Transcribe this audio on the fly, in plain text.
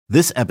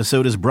This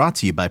episode is brought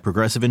to you by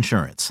Progressive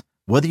Insurance.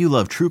 Whether you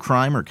love true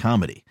crime or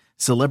comedy,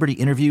 celebrity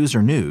interviews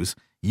or news,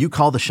 you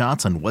call the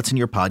shots on what's in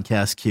your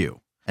podcast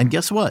queue. And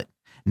guess what?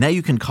 Now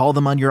you can call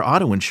them on your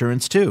auto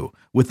insurance too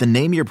with the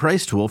Name Your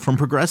Price tool from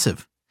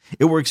Progressive.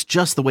 It works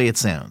just the way it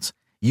sounds.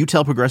 You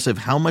tell Progressive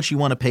how much you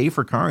want to pay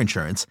for car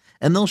insurance,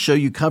 and they'll show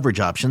you coverage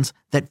options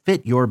that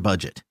fit your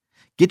budget.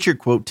 Get your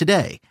quote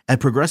today at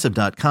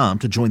Progressive.com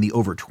to join the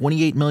over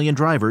 28 million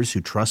drivers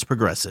who trust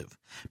Progressive.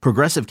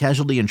 Progressive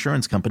Casualty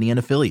Insurance Company and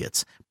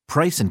Affiliates.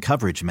 Price and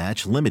coverage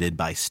match limited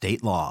by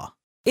state law.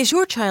 Is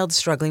your child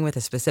struggling with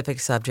a specific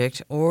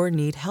subject or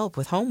need help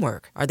with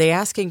homework? Are they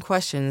asking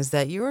questions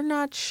that you're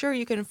not sure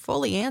you can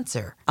fully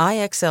answer?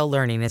 IXL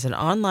Learning is an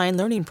online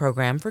learning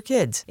program for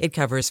kids. It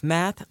covers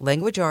math,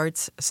 language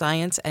arts,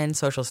 science, and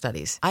social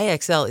studies.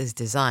 IXL is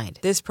designed.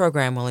 This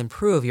program will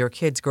improve your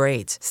kids'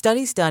 grades.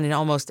 Studies done in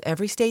almost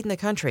every state in the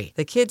country.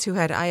 The kids who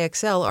had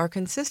IXL are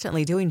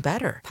consistently doing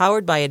better.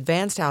 Powered by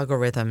advanced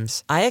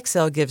algorithms,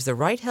 IXL gives the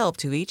right help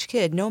to each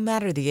kid no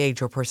matter the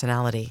age or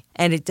personality.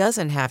 And it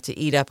doesn't have to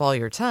eat up all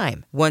your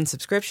time. One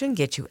subscription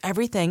gets you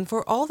everything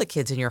for all the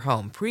kids in your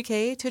home,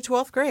 pre-K to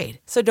 12th grade.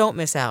 So don't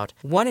miss out.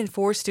 1 in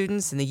 4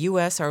 students in the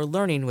U.S. are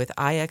learning with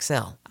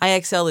IXL.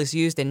 IXL is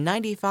used in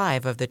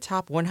 95 of the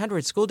top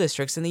 100 school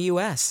districts in the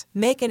U.S.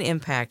 Make an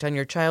impact on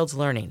your child's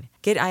learning.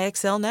 Get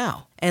IXL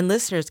now. And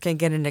listeners can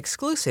get an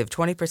exclusive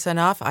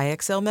 20% off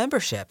IXL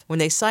membership when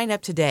they sign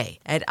up today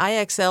at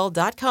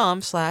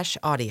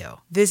IXL.com/audio.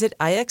 Visit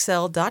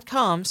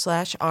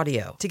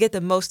IXL.com/audio to get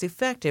the most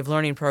effective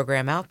learning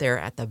program out there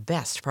at the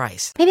best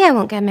price. Maybe I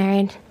won't get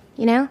married,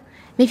 you know?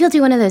 Maybe I'll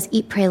do one of those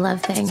eat, pray,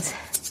 love things.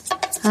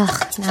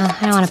 Ugh, no, I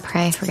don't want to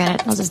pray. Forget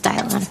it. I'll just die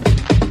alone.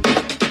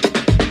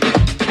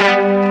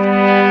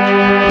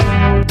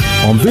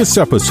 On this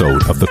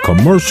episode of The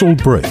Commercial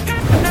Break.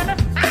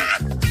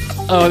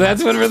 Oh,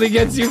 that's what really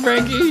gets you,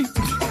 Frankie?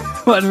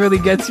 What really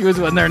gets you is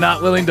when they're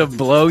not willing to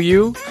blow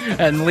you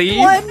and leave.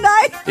 One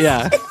night?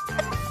 Yeah.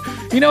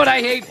 You know what I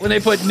hate? When they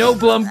put no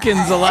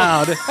Blumpkins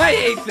allowed. I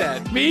hate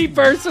that. Me,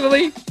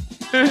 personally,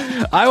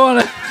 I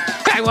want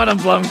a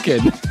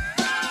Blumpkin.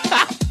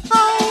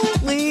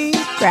 Holy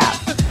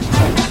crap.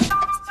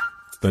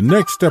 The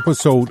next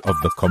episode of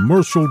The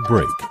Commercial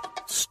Break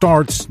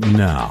starts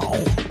now.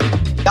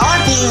 Y'all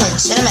are being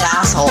legitimate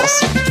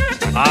assholes.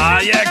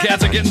 Yeah,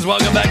 cats and kittens,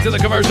 welcome back to The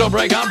Commercial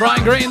Break. I'm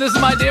Brian Green. This is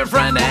my dear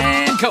friend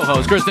and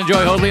co-host, Kristen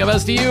Joy Hoadley.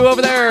 Best to you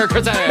over there,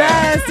 Kristen.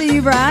 Best to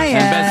you, Brian.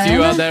 And best to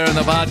you out there in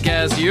the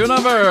podcast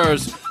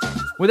universe.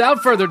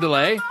 Without further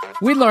delay,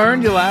 we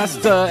learned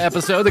last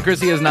episode that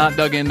Chrissy has not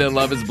dug into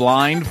Love is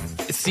Blind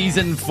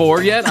Season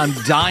 4 yet. I'm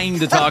dying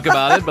to talk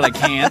about it, but I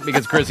can't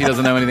because Chrissy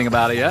doesn't know anything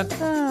about it yet.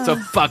 So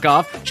fuck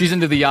off. She's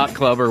into the yacht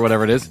club or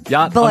whatever it is.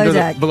 Yacht? Below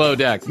deck. Below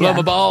deck. Blow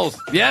my balls.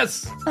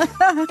 Yes.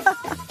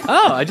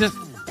 I just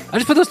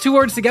put those two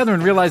words together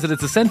and realized that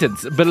it's a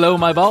sentence. Below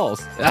my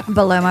balls.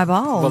 Below my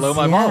balls. Below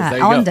my balls. There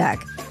you on go.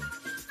 deck.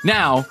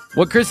 Now,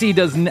 what Chrissy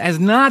has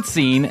not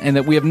seen and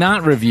that we have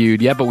not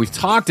reviewed yet, but we've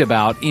talked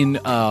about in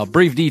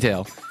brief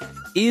detail,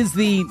 is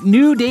the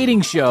new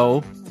dating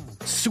show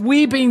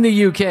sweeping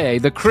the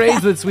UK, the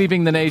craze that's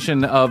sweeping the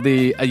nation of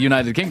the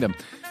United Kingdom,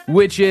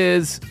 which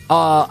is,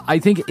 I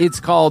think it's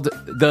called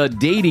The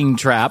Dating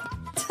Trap.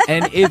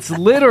 And it's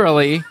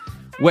literally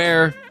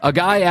where a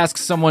guy asks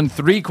someone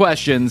 3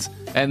 questions,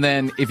 and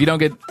then if you don't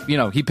get,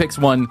 he picks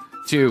one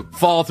to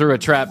fall through a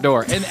trap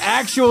door, an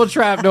actual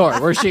trap door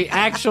where she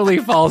actually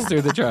falls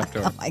through the trap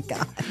door. Oh my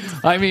God.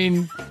 I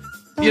mean,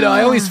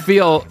 I always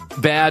feel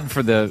bad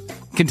for the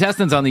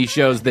contestants on these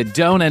shows that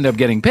don't end up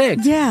getting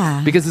picked.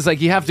 Yeah. Because it's like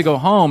you have to go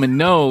home and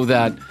know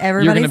that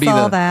Everybody you're going to be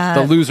saw the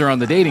that. loser on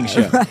the dating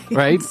show.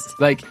 Right?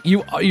 Like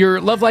your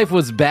love life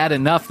was bad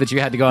enough that you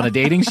had to go on a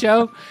dating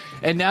show,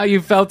 and now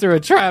you fell through a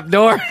trap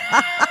door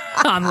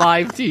on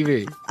live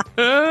TV.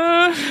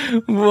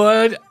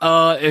 What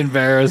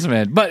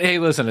embarrassment. But hey,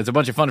 listen, it's a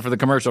bunch of fun for the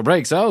commercial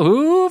break, so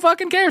who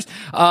fucking cares?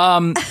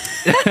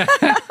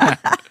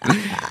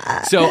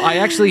 So I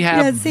actually have...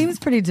 Yeah, it seems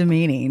pretty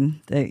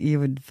demeaning that you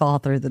would fall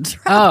through the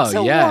trap Oh,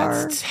 door.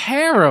 yeah, it's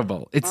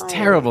terrible. It's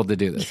terrible to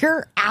do this.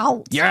 You're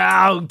out. You're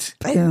out.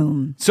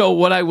 Boom. So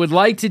what I would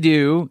like to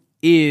do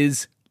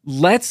is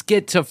let's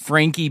get to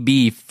Frankie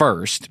B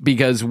first,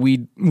 because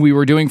we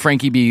were doing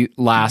Frankie B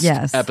last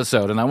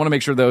episode, and I want to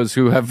make sure those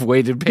who have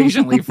waited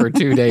patiently for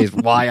 2 days,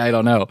 why I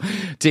don't know,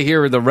 to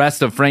hear the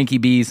rest of Frankie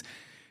B's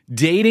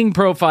dating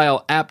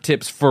profile app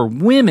tips for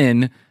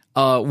women.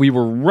 We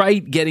were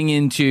right getting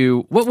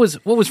into what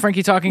was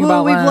Frankie talking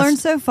about We've last? learned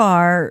so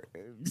far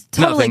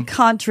totally Nothing.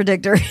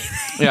 contradictory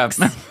Yeah.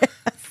 things.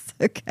 Yes.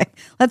 Okay,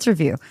 let's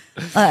review.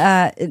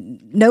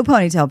 No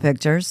ponytail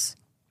pictures.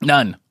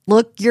 None.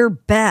 Look your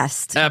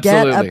best.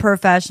 Absolutely. Get a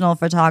professional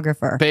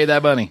photographer. Pay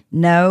that money.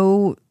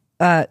 No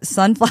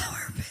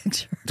sunflower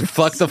pictures.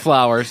 Fuck the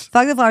flowers.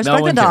 Fuck the flowers. No Fuck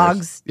the one cares.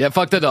 dogs. Yeah,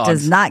 fuck the dogs.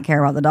 Does not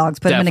care about the dogs.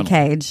 Put them in a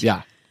Definitely. cage.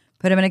 Yeah.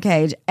 Put him in a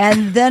cage.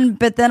 And then,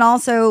 but then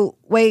also,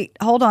 wait,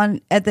 hold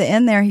on. At the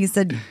end there, he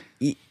said,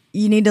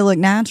 you need to look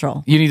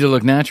natural. You need to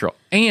look natural.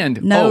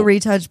 And no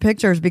retouch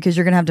pictures because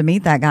you're going to have to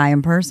meet that guy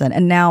in person.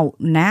 And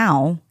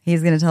now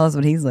he's going to tell us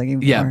what he's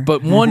looking for. Yeah,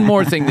 but one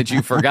more thing that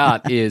you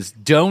forgot is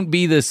don't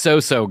be the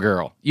so-so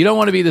girl. You don't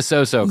want to be the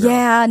so-so girl.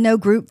 Yeah, no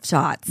group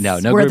shots. No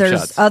where group there's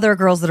shots. Other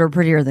girls that are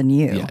prettier than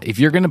you. Yeah, if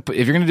you're gonna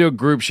do a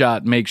group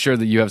shot, make sure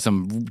that you have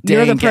some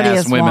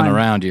dank-ass women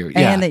around you.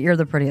 Yeah. And that you're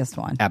the prettiest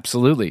one.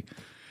 Absolutely.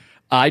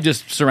 I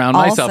just surround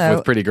myself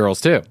with pretty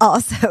girls too.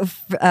 Also,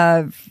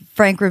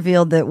 Frank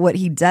revealed that what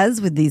he does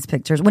with these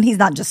pictures, when he's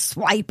not just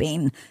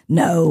swiping,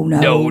 no.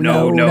 When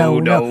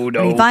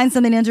he finds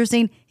something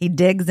interesting, he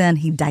digs in,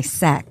 he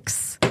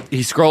dissects.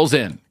 He scrolls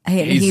in.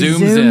 He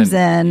zooms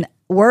in.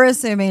 We're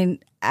assuming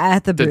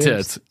at the boobs.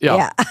 Tits.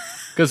 Yeah.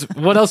 Because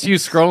what else are you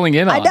scrolling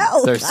in on? I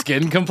know. Their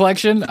skin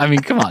complexion? I mean,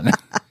 come on. Who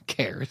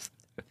cares?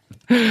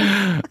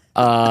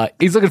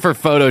 He's looking for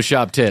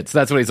Photoshop tits.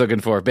 That's what he's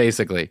looking for,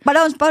 basically. But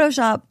don't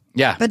Photoshop.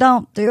 Yeah. But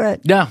don't do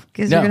it. No.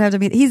 Because you're going to have to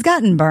be. He's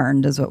gotten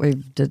burned, is what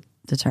we've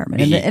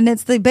determined. And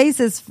it's the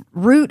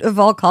root of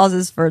all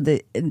causes for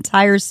the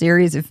entire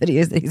series of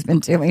videos that he's been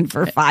doing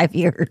for 5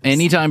 years.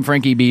 Anytime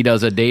Frankie B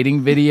does a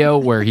dating video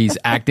where he's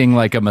acting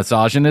like a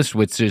misogynist,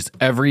 which is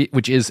every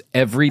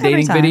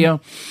dating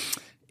video,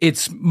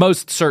 it's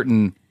most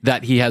certain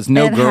that he has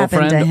no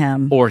girlfriend to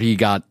him. Or he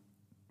got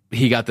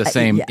the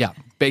same. Yeah.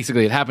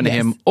 Basically, it happened to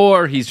him,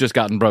 or he's just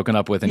gotten broken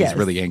up with and he's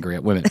really angry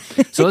at women.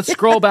 So let's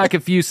scroll back a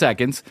few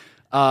seconds,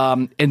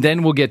 and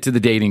then we'll get to the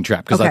dating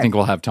trap because I think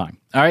we'll have time.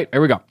 All right,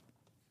 here we go.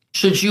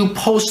 Should you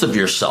post of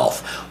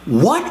yourself?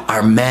 What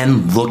are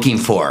men looking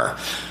for?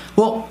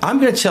 Well, I'm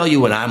going to tell you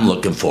what I'm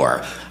looking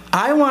for.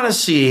 I want to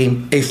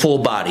see a full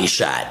body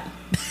shot,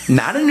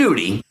 not a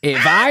nudie.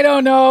 If I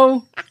don't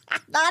know...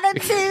 Not a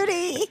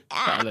nudie.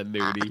 Not a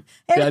nudie.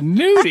 A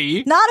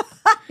nudie? Not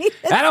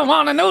a I don't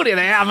want a nudie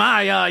there,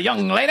 my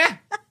young lady.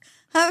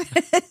 I'm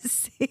going to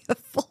see a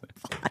full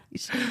body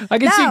shot. I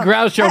can see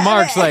Groucho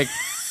Marx like...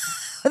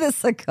 With a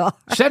cigar.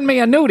 Send me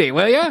a nudie,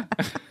 will you?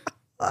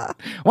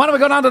 Why don't we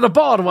go down to the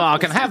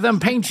boardwalk and have them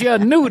paint you a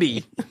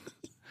nudie?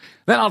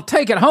 Then I'll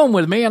take it home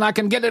with me and I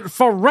can get it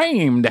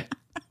framed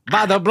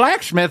by the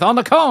blacksmith on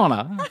the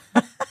corner.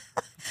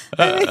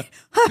 I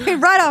mean,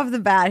 right off the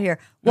bat here,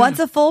 wants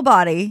a full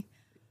body,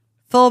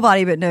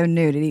 but no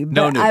nudity. But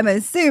nudity. I'm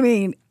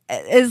assuming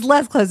as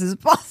less close as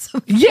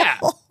possible. Yeah.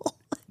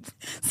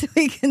 So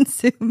we can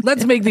zoom.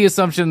 Let's make the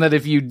assumption that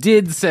if you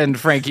did send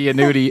Frankie a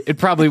nudie, it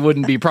probably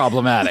wouldn't be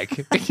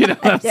problematic. You know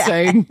what I'm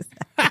saying?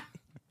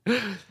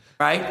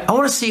 Right? I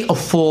want to see a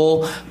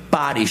full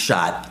body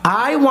shot.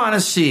 I want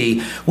to see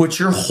what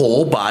your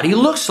whole body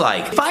looks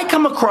like. If I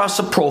come across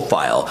a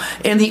profile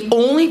and the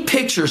only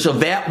pictures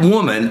of that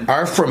woman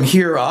are from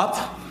here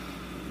up,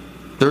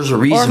 there's a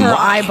reason why. Or her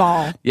why.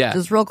 eyeball. Yeah.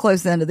 Just real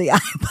close into the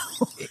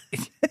eyeball.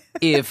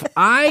 If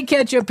I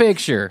catch a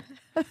picture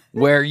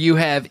where you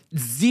have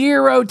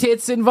zero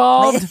tits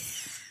involved,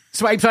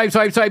 swipe.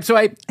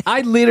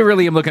 I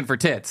literally am looking for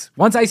tits.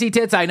 Once I see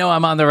tits, I know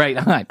I'm on the right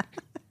hunt.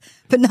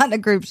 But not in a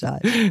group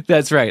shot.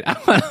 That's right.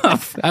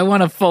 I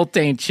want a full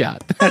taint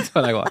shot. That's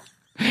what I want.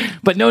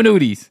 But no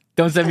nudies.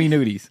 Don't send me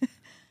nudies.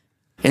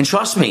 And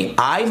trust me,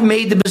 I've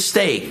made the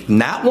mistake,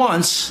 not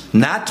once,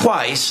 not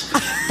twice,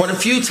 but a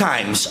few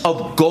times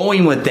of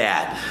going with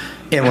that.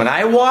 And when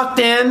I walked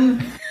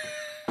in...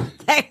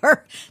 They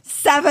were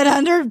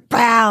 700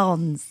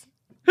 pounds.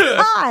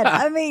 God,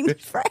 I mean,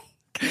 Frank.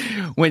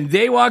 When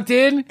they walked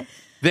in...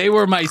 They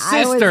were my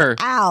sister.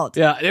 I was out.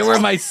 Yeah, they were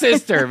my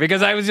sister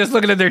because I was just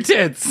looking at their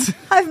tits.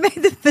 I've made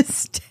the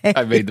mistake.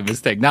 I made the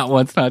mistake. Not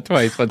once, not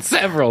twice, but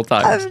several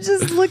times. I'm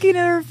just looking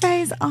at her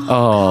face. Oh,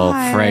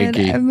 God.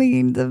 Frankie. I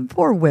mean, the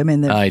poor women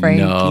that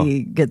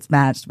Frankie gets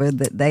matched with,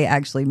 that they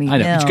actually meet I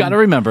know. him. But you got to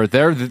remember,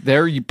 they're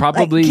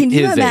probably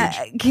his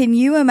age. Can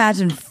you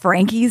imagine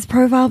Frankie's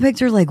profile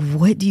picture? Like,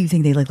 what do you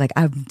think they look like?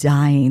 I'm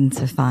dying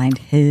to find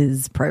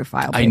his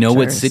profile pictures. I know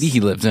what city he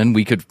lives in.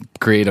 We could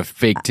create a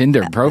fake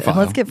Tinder profile.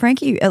 Let's get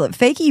Frankie.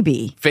 Fakey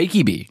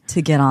B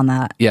to get on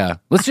that. Yeah,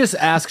 let's just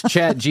ask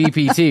Chat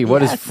GPT. What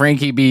does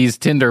Frankie B's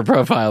Tinder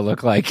profile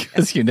look like?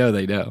 Because you know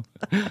they know.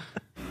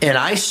 And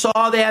I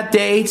saw that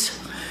date.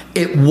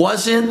 It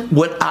wasn't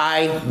what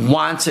I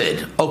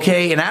wanted,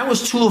 okay? And I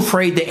was too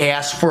afraid to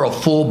ask for a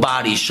full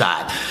body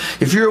shot.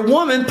 If you're a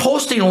woman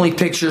posting only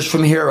pictures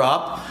from here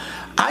up,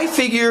 I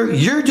figure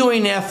you're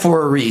doing that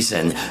for a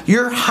reason.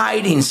 You're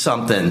hiding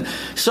something.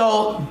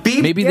 So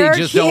maybe you're they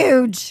just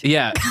huge. Don't.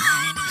 Yeah.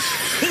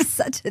 He's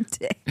such a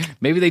dick.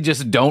 Maybe they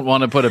just don't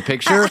want to put a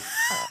picture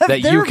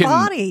that you can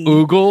body.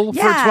 Oogle for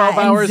 12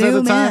 hours at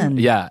a time. In.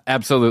 Yeah,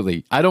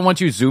 absolutely. I don't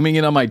want you zooming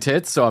in on my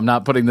tits, so I'm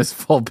not putting this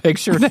full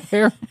picture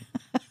there.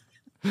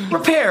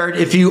 Prepared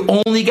if you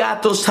only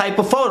got those type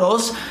of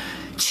photos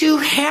to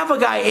have a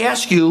guy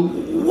ask you,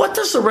 what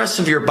does the rest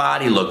of your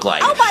body look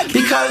like? Oh my God.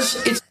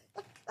 Because it's...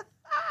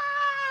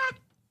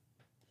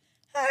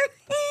 I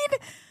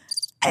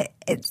mean,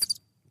 it's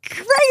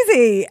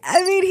crazy.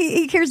 I mean,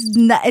 he cares.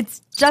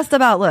 It's just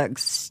about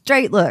looks,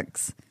 straight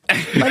looks.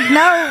 Like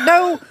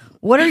no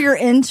What are your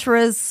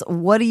interests?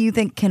 What do you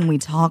think? Can we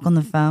talk on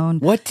the phone?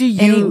 What do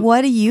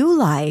you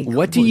like?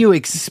 What do you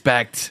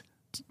expect,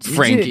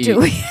 Frankie? Do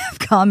we have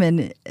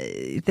common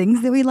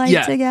things that we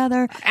like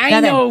together?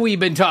 I know we've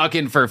been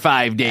talking for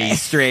 5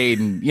 days straight,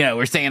 and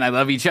we're saying I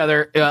love each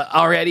other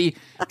already.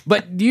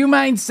 But do you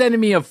mind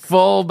sending me a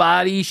full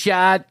body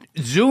shot,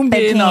 zoomed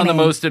in on the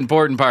most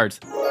important parts?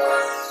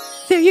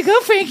 There you go,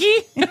 Frankie.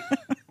 Oh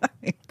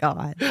my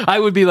God, I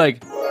would be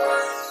like,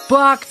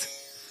 blocked.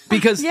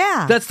 Because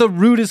that's the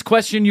rudest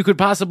question you could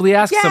possibly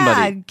ask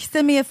somebody.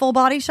 Send me a full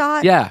body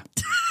shot. Yeah.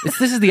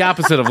 This is the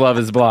opposite of Love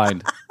is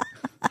Blind.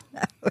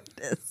 No, it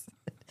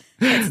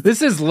is.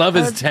 This is Love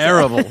is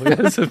Terrible.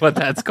 This is what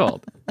that's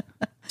called.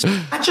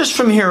 Not just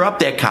from here up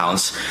that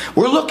counts.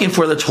 We're looking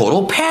for the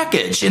total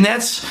package. And I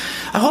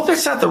hope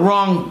that's not the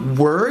wrong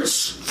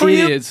words for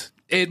you. It is.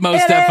 It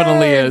most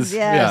definitely is.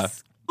 Yes. Yeah.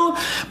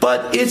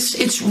 But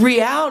it's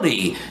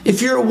reality.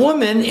 If you're a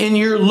woman and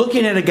you're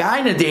looking at a guy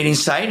in a dating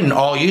site and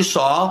all you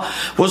saw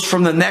was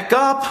from the neck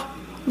up,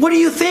 what are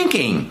you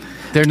thinking?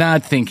 They're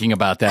not thinking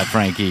about that,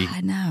 Frankie.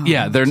 I know.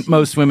 Yeah,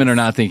 most women are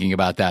not thinking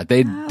about that.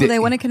 They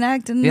want to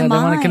connect in the mind. they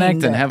want to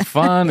connect and have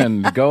fun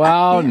and go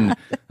out. And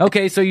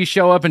okay, so you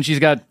show up and she's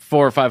got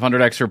 400 or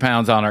 500 extra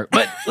pounds on her.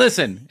 But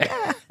listen,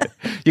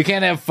 you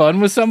can't have fun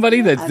with somebody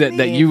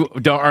that you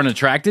aren't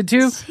attracted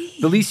to.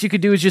 The least you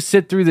could do is just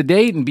sit through the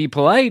date and be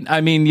polite.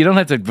 I mean, you don't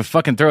have to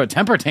fucking throw a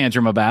temper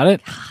tantrum about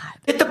it.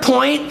 Get the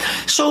point?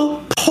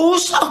 So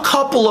post a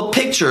couple of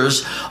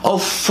pictures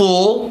of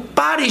full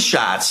body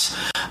shots.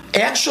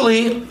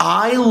 Actually,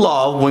 I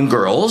love when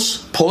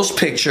girls post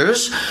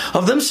pictures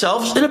of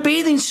themselves in a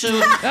bathing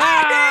suit. I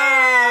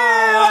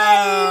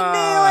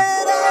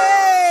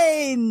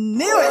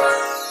knew it.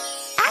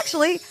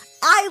 Actually,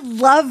 I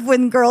love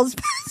when girls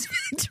post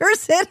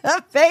pictures in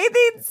a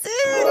bathing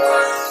suit.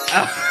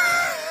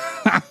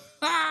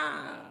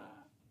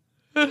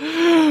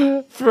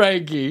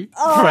 Frankie.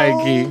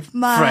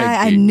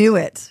 I knew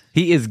it.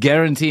 He is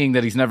guaranteeing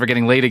that he's never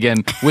getting laid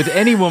again with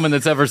any woman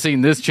that's ever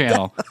seen this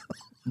channel.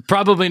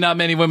 Probably not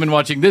many women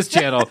watching this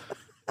channel,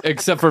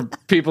 except for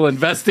people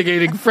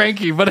investigating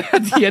Frankie. But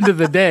at the end of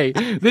the day,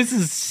 this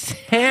is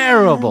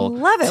terrible. I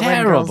love it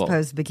terrible. when girls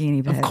post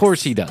bikini pics. Of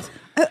course he does.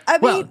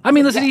 I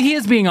mean, listen, he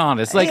is being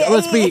honest. Like,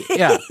 let's be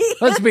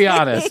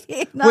honest.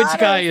 Which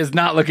guy is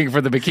not looking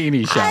for the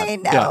bikini shot? I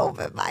know,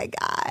 but my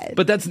God.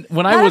 But that's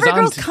when not I was every on.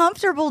 Girl's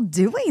comfortable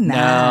doing that.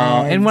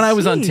 No, and when I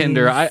was on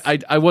Tinder,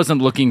 I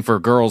wasn't looking for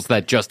girls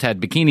that just had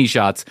bikini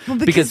shots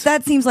because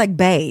that seems like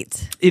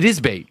bait. It is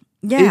bait.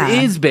 Yeah.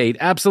 It is bait,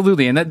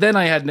 absolutely. And then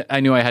I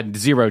knew I had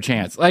zero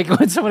chance. Like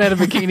when someone had a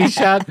bikini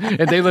shot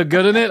and they looked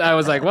good in it, I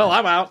was like, well,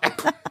 I'm out.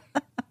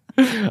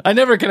 I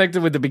never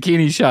connected with the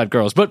bikini shot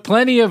girls, but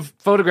plenty of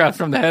photographs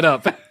from the head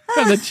up,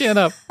 from the chin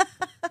up.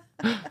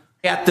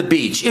 At the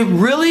beach. It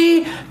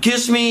really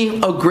gives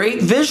me a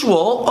great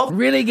visual of...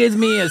 Really gives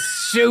me a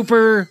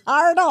super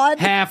hard-on.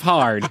 Half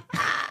hard.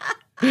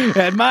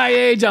 At my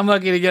age, I'm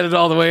lucky to get it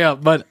all the way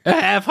up, but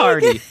half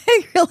hardy.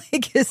 It really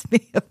gives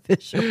me a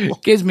visual.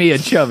 Gives me a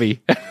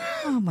chubby.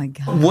 Oh, my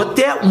God. What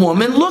that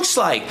woman looks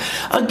like.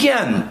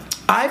 Again,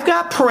 I've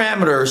got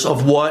parameters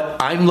of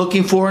what I'm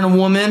looking for in a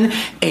woman,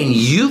 and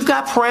you've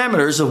got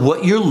parameters of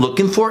what you're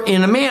looking for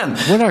in a man.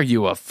 What are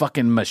you, a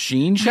fucking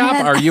machine shop?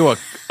 Are you a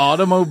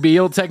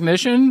automobile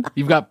technician?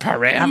 You've got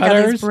parameters? I've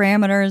got these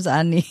parameters.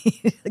 I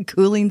need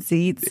cooling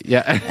seats.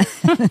 Yeah.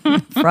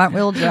 Front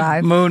wheel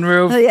drive.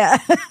 Moonroof. Yeah.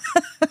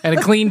 And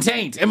a clean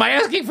taint. Am I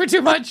asking for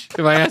too much?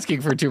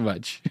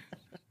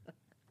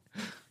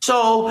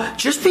 So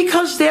just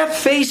because that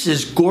face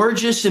is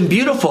gorgeous and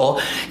beautiful,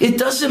 it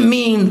doesn't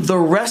mean the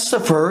rest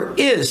of her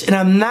is. And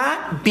I'm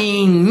not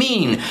being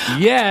mean.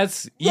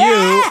 Yes, you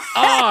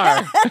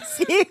are.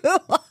 Yes, you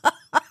are.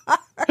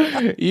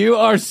 You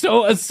are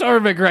so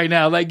acerbic right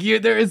now. Like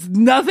there is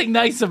nothing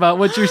nice about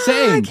what you're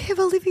saying. I can't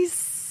believe he's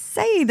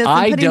saying this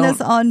and putting this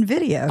on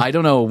video. I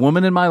don't know a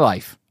woman in my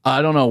life.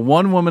 I don't know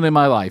one woman in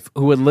my life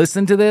who would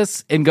listen to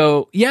this and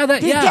go, yeah,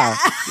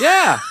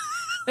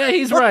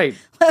 he's right.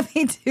 Let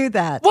me do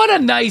that. What a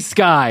nice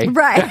guy.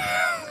 Right.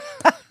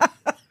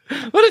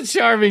 What a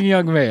charming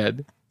young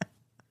man.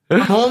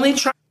 I'm only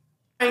trying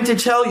to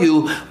tell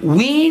you,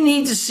 we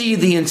need to see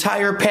the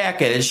entire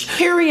package,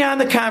 carry on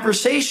the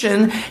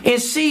conversation, and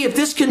see if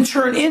this can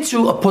turn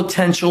into a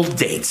potential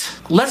date.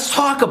 Let's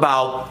talk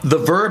about the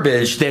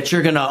verbiage that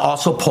you're going to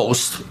also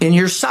post in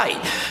your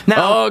site.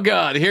 Now, oh,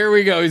 God, here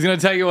we go. He's going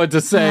to tell you what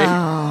to say.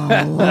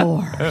 Oh,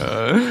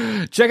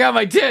 Lord. Check out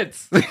my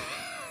tits.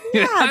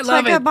 Yeah, I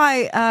love check out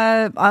my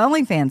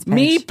OnlyFans page.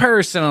 Me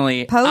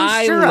personally,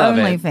 post your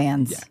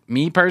OnlyFans. Yeah,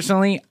 me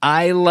personally,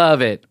 I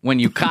love it when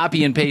you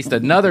copy and paste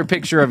another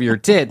picture of your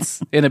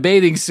tits in a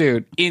bathing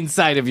suit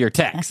inside of your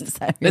text.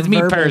 That's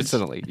me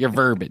personally, your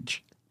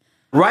verbiage.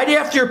 Right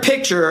after your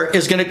picture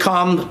is going to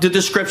come the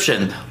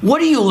description. What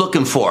are you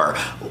looking for?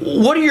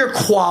 What are your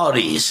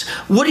qualities?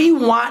 What do you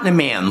want in a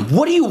man?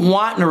 What do you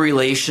want in a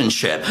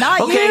relationship?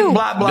 Not you.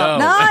 Blah, blah.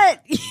 No. Not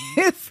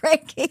you,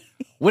 Frankie.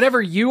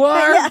 Whatever you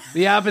are,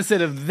 the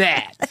opposite of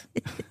that.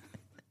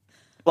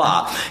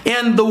 blah.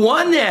 And the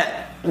one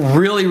that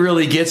really,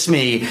 really gets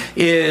me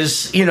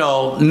is,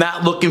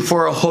 not looking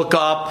for a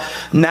hookup,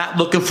 not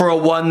looking for a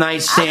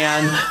one-night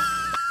stand.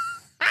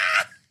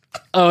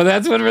 Oh,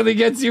 that's what really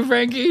gets you,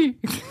 Frankie?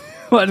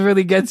 What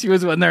really gets you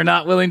is when they're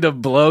not willing to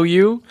blow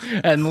you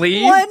and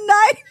leave. One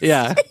night?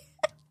 Yeah.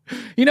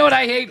 You know what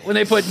I hate? When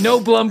they put no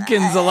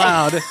Blumpkins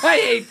allowed. I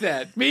hate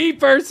that. Me,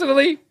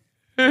 personally,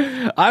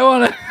 I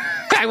want a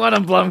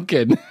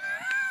Blumpkin.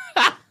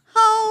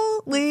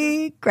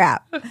 Holy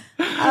crap.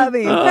 I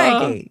mean,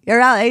 Frankie,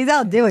 he's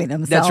outdoing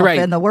himself That's right.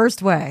 in the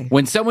worst way.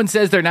 When someone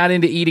says they're not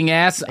into eating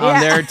ass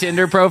on their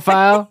Tinder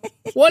profile,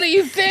 what are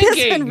you thinking?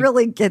 This one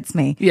really gets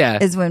me. Yeah.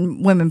 Is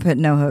when women put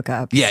no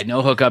hookups. Yeah,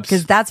 no hookups.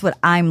 Because that's what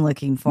I'm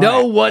looking for.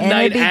 No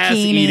one-night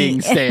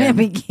ass-eating stand.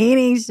 In a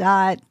bikini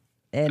shot.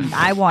 And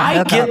I want I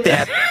hookup. get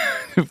that.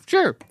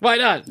 Sure, why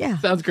not? Yeah.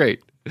 Sounds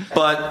great.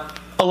 But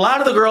a lot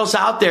of the girls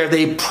out there,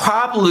 they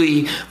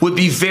probably would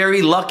be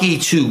very lucky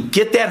to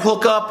get that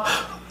hookup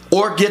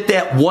or get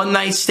that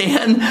one-night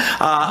stand.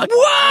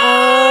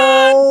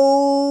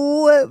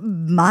 Oh,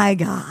 my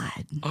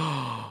God.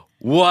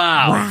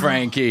 Wow,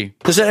 Frankie.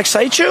 Does that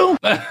excite you?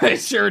 It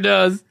sure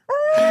does.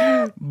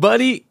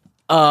 Buddy,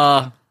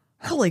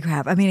 holy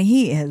crap. I mean,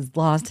 he has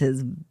lost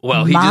his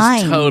well, he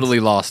mind. just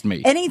totally lost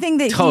me. Anything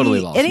that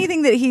lost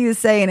anything that he is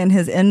saying in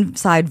his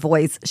inside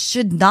voice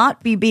should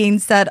not be being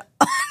said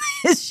on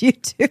his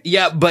YouTube.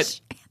 Yeah,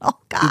 but oh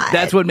God,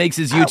 that's what makes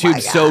his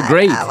YouTube so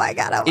great. Oh my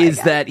God,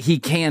 that he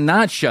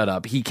cannot shut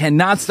up. He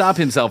cannot stop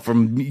himself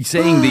from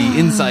saying the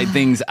inside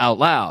things out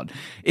loud.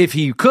 If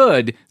he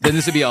could, then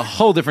this would be a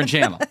whole different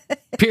channel.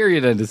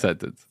 Period. End of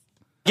sentence.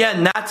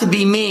 Again, not to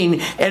be mean.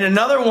 And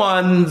another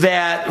one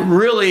that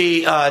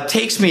really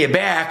takes me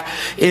aback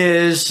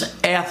is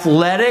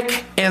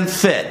athletic and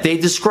fit. They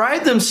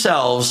describe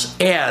themselves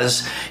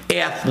as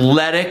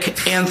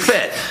athletic and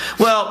fit.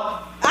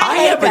 Well, I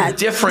have a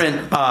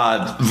different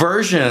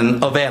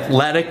version of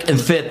athletic and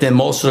fit than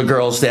most of the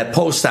girls that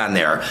post on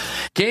there.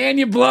 Can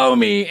you blow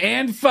me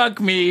and fuck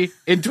me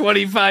in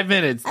 25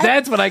 minutes?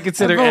 That's what I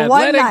consider For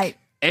one athletic night.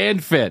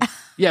 and fit.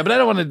 Yeah, but I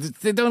don't want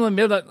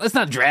to. Let's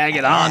not drag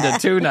it on to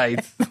 2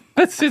 nights.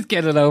 Let's just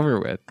get it over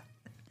with.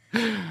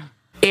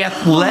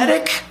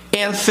 Athletic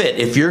and fit.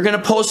 If you're going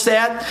to post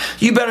that,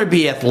 you better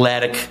be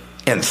athletic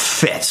and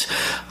fit.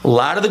 A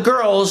lot of the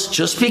girls,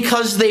 just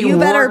because they You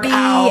better work be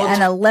out,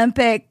 an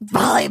Olympic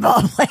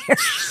volleyball player.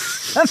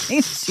 I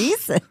mean,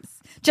 Jesus.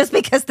 Just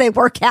because they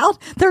work out,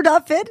 they're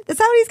not fit? Is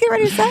that what he's getting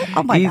ready to say?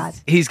 Oh, my God.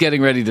 He's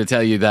getting ready to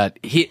tell you that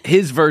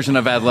his version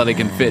of athletic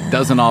and fit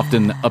doesn't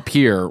often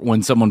appear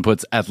when someone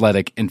puts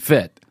athletic and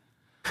fit.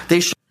 they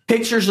show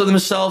pictures of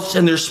themselves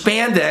in their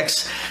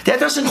spandex. That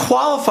doesn't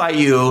qualify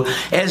you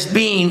as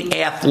being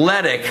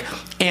athletic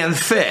and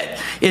fit.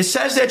 It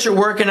says that you're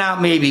working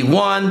out maybe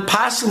 1,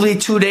 possibly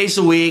 2 days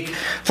a week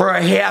for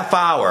a half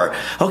hour.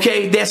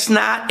 Okay, that's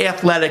not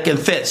athletic and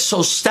fit.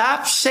 So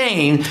stop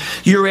saying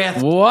you're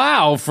athletic.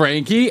 Wow,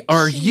 Frankie,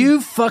 are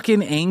you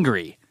fucking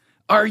angry?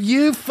 Are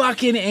you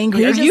fucking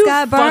angry? You just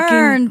got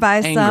burned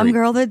by some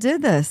girl that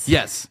did this.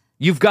 Yes.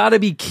 You've got to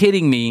be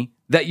kidding me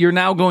that you're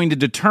now going to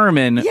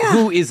determine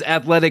who is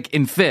athletic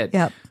and fit.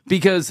 Yep.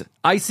 Because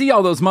I see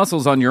all those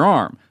muscles on your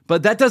arm,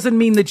 but that doesn't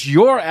mean that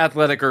you're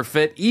athletic or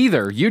fit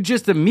either. You're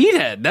just a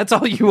meathead. That's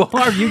all you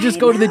are. You just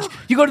go to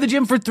the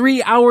gym for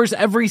 3 hours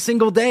every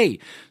single day.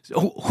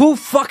 So who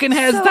fucking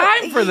has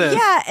time for this?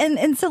 Yeah,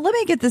 and so let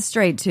me get this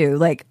straight too.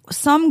 Like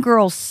some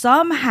girl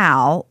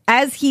somehow,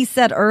 as he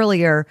said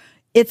earlier,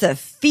 it's a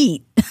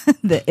feat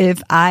that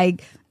if I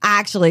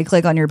actually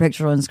click on your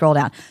picture and scroll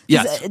down.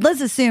 Yes.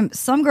 Let's assume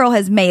some girl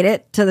has made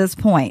it to this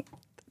point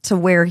to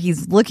where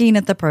he's looking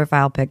at the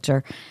profile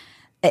picture.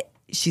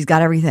 She's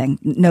got everything.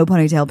 No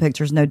ponytail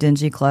pictures, no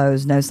dingy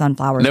clothes, no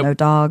sunflowers, no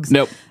dogs.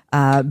 Nope.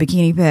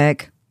 Bikini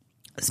pic,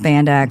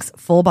 spandex,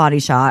 full body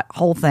shot,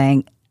 whole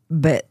thing.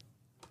 But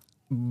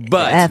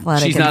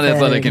athletic she's not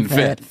athletic and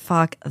fit.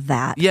 Fuck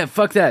that. Yeah,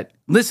 fuck that.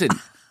 Listen,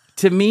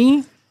 to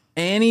me,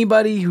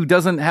 anybody who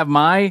doesn't have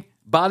my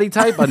body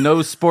type, a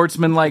no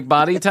sportsman-like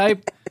body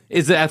type,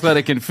 is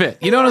athletic and fit.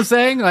 You know what I'm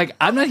saying? Like,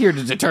 I'm not here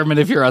to determine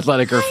if you're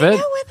athletic or fit. I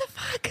know, what the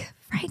fuck,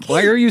 Frankie?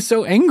 Why are you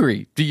so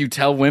angry? Do you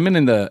tell women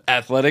in the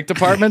athletic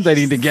department they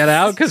need to get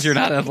out because you're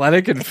not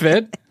athletic and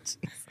fit?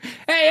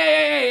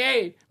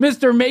 Hey,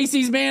 Mr.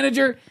 Macy's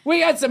manager,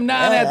 we got some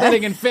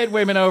non-athletic and fit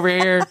women over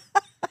here.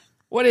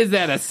 What is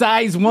that, a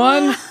size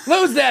 1?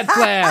 Lose that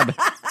flab.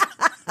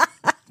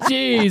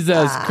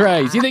 Jesus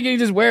Christ. You think you can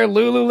just wear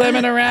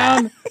Lululemon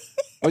around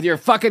with your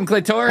fucking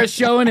clitoris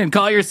showing and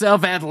call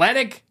yourself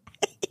athletic?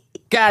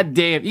 God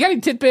damn. You got any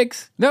tit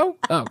pics? No?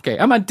 Oh, okay.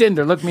 I'm on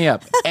Tinder. Look me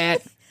up.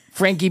 At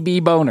Frankie B.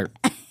 Boner.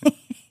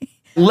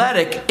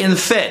 athletic and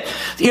fit.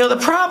 The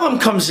problem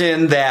comes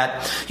in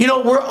that,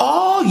 we're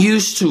all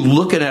used to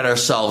looking at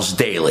ourselves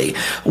daily.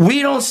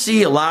 We don't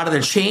see a lot of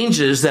the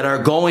changes that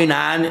are going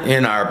on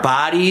in our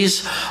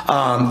bodies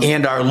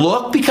and our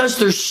look because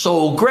they're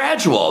so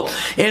gradual.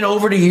 And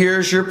over the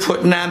years, you're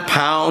putting on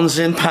pounds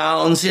and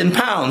pounds and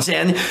pounds.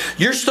 And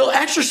you're still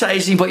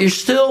exercising, but you're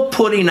still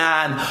putting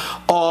on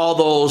all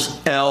those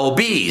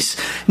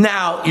lbs.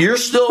 Now, you're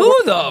still... Who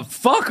the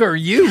fuck are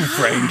you,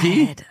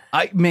 Frankie?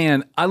 I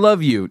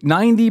love you.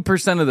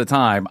 90% of the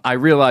time, I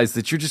realize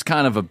that you're just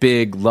kind of a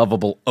big,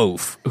 lovable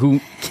oaf who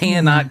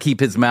cannot keep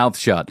his mouth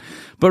shut.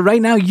 But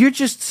right now, you're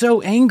just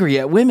so angry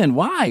at women.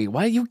 Why?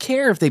 Why do you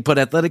care if they put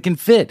athletic and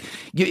fit?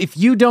 If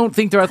you don't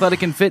think they're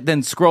athletic and fit,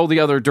 then scroll the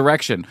other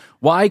direction.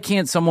 Why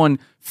can't someone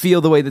feel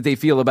the way that they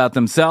feel about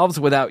themselves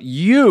without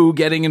you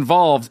getting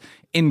involved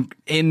in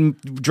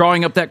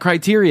drawing up that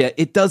criteria?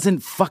 It doesn't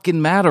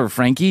fucking matter,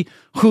 Frankie.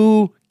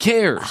 Who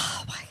cares?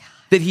 Oh, my God.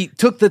 That he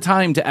took the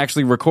time to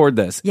actually record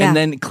this and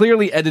then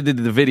clearly edited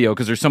the video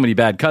because there's so many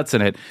bad cuts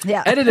in it.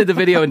 Yeah. Edited the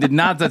video and did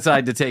not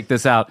decide to take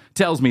this out.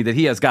 Tells me that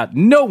he has got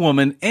no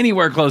woman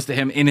anywhere close to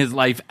him in his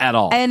life at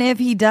all. And if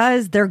he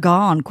does, they're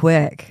gone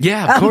quick.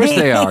 Yeah, of course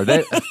they are.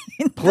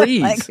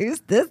 Please. Like, who's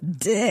this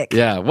dick?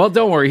 Yeah, well,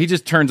 don't worry. He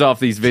just turns off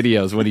these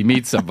videos when he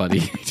meets somebody.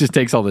 He just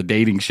takes all the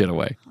dating shit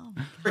away.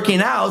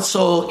 Working out,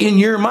 so in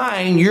your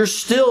mind, you're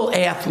still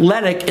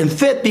athletic and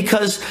fit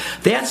because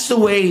that's the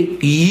way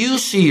you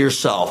see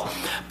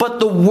yourself. But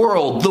the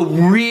world, the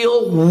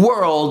real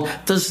world,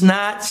 does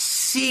not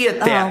see it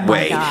that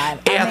way.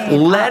 God.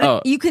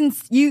 Athletic.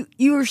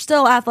 You are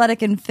still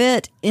athletic and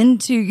fit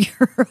into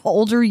your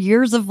older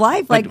years of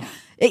life. Like,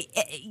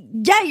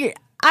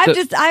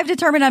 I've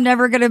determined I'm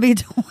never going to be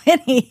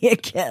 20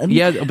 again.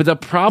 Yeah, but the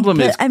problem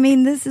is...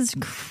 this is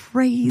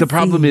crazy. The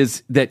problem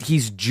is that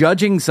he's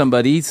judging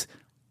somebody's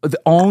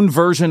own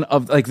version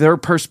of like their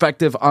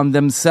perspective on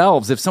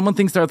themselves. If someone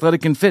thinks they're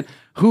athletic and fit,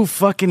 who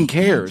fucking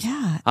cares?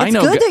 Yeah, I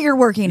know. It's good that you're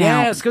working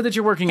out. Yeah, it's good that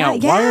you're working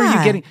out. Yeah. Why are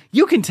you getting...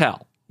 You can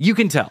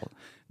tell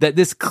that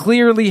this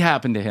clearly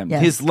happened to him.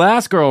 Yes. His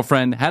last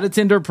girlfriend had a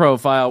Tinder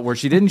profile where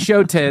she didn't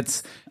show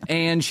tits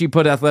and she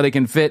put athletic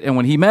and fit. And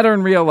when he met her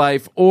in real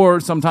life or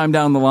sometime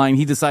down the line,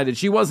 he decided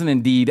she wasn't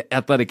indeed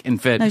athletic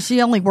and fit. No,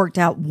 she only worked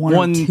out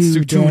one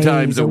or two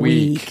times a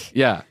week.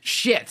 Yeah.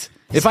 Shit.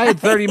 If I had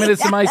 30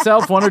 minutes to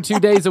myself 1 or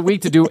 2 days a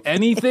week to do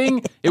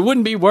anything, it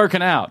wouldn't be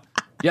working out.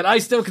 Yet I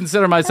still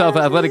consider myself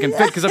athletic and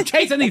fit because I'm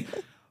chasing these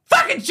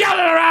fucking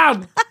children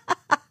around.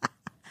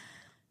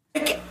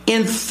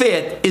 And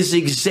fit is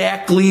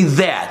exactly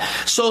that.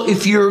 So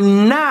if you're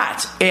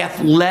not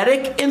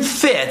athletic and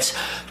fit,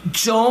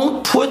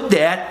 don't put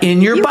that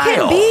in your bio. You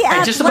can be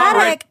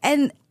athletic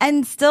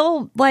and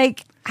still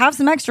like have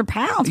some extra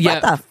pounds. Yeah,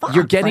 what the fuck?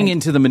 You're getting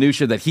into the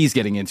minutia that he's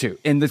getting into.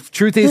 And the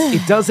truth is,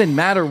 it doesn't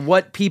matter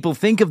what people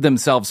think of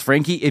themselves,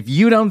 Frankie. If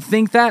you don't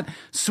think that,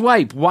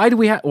 swipe. Why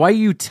are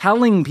you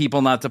telling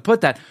people not to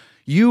put that?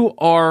 You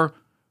are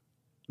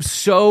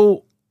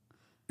so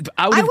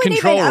out of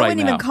control right now. I wouldn't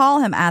even call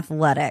him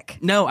athletic.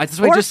 No, that's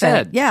what I just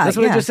said. Yeah, that's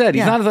what I just said.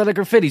 He's not athletic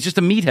or fit. He's just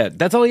a meathead.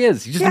 That's all he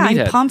is. He's just a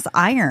meathead. He pumps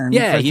iron.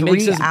 Yeah, for he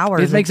 3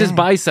 hours. He makes his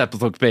biceps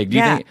look big. Do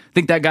you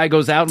think that guy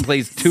goes out and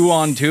plays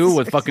 2-on-2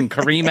 with fucking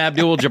Kareem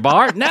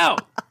Abdul-Jabbar? No.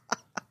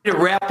 To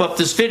wrap up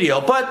this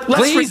video, but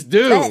please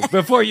do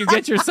before you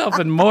get yourself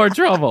in more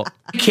trouble.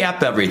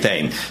 Recap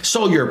everything.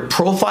 So your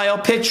profile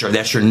picture,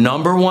 that's your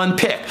number one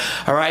pick.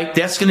 All right,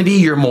 that's going to be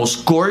your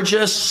most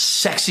gorgeous,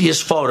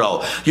 sexiest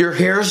photo. Your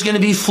hair is going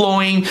to be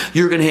flowing.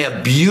 You're going to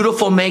have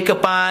beautiful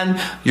makeup on.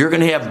 You're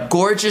going to have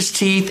gorgeous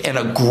teeth and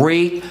a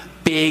great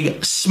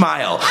big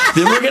smile.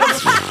 Then we're going to.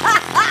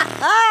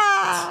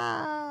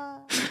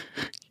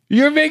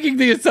 You're making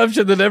the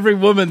assumption that every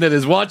woman that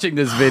is watching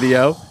this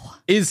video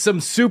is some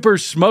super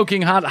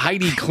smoking hot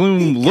Heidi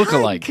Klum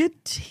lookalike. Good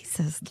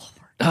Jesus,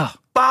 Lord.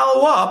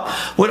 Follow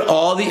up with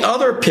all the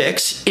other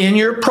pics in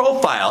your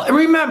profile. And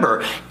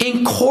remember,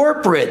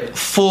 incorporate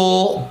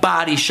full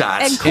body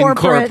shots.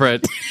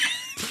 Incorporate.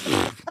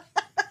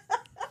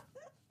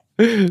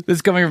 This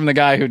is coming from the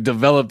guy who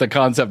developed the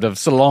concept of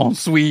salon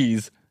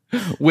suisse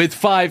with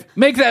 5.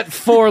 Make that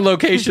 4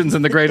 locations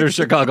in the greater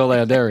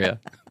Chicagoland area.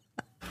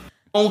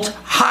 Don't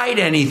hide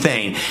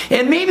anything.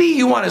 And maybe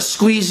you want to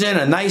squeeze in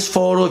a nice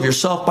photo of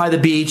yourself by the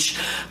beach.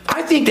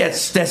 I think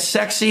that's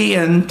sexy,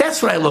 and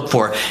that's what I look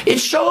for. It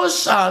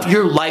shows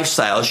your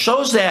lifestyle. It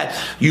shows that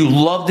you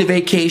love the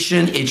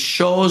vacation. It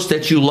shows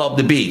that you love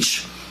the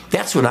beach.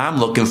 That's what I'm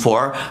looking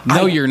for.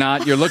 No, you're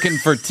not. You're looking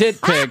for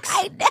tit pics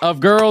of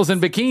girls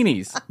in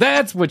bikinis.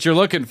 That's what you're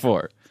looking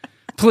for.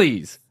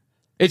 Please.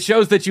 It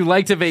shows that you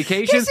like to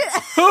vacation.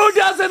 Who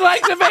doesn't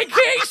like to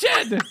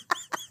vacation?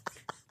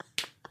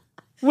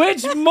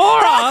 Which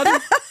moron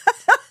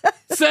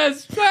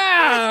says,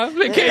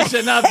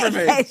 vacation, not for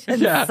me.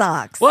 Vacation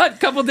sucks. What?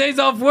 Couple days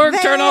off work,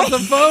 turn off the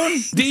phone,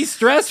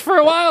 de-stress for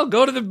a while,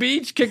 go to the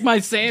beach, kick my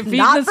feet in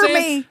the sand.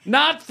 Me.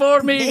 Not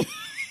for me.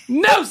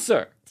 No,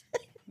 sir.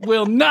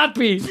 Will not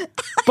be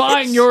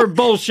buying your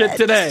bullshit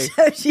today.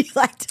 Shows you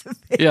like to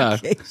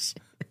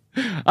vacation.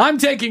 Yeah. I'm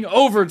taking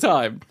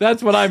overtime.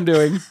 That's what I'm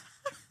doing.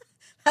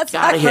 That's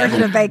my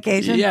version of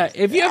vacation. Yeah,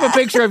 if you have a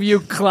picture of you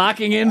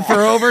clocking in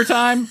for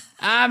overtime,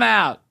 I'm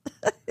out.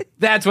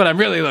 That's what I'm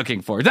really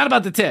looking for. It's not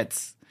about the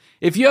tits.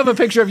 If you have a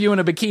picture of you in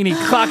a bikini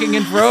clocking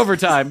in for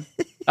overtime,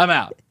 I'm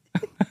out.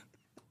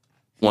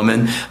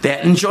 Woman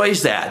that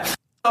enjoys that.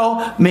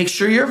 So make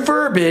sure your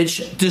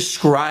verbiage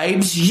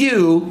describes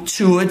you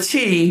to a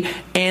T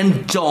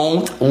and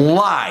don't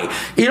lie.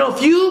 You know,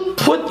 if you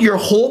put your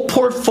whole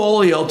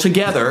portfolio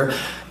together.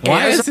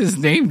 Why has his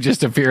name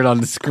just appeared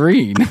on the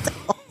screen?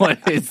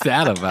 What is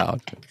that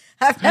about?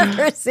 I've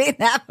never seen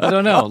that before. I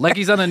don't know. Like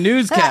he's on a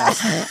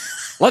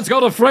newscast. Let's go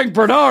to Frank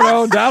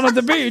Bernardo down at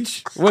the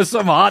beach with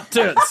some hot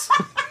tits.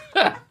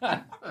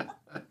 Back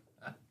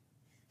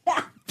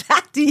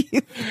to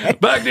you.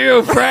 Back to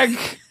you,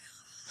 Frank.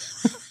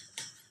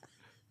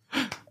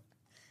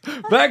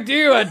 Back to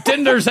you at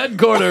Tinder's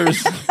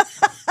headquarters.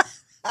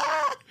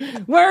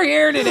 We're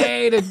here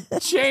today to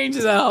change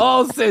the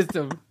whole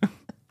system.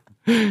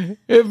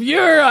 If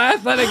you're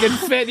athletic and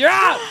fit, you're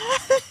out.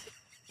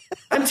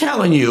 I'm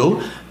telling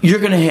you, you're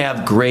going to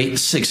have great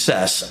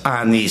success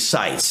on these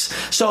sites.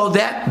 So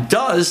that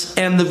does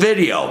end the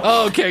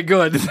video. Okay,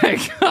 good.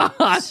 Thank God.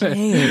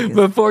 Jeez.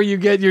 Before you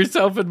get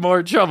yourself in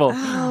more trouble.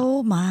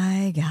 Oh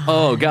my God.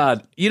 Oh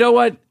God. You know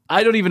what?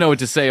 I don't even know what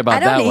to say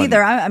about that one. I don't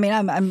either. I mean,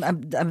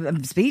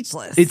 I'm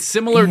speechless. It's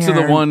similar to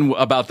the one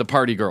about the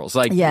party girls.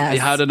 Like,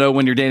 how to know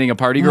when you're dating a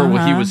party girl.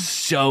 Well, he was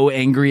so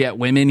angry at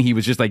women. He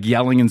was just like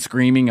yelling and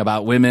screaming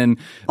about women.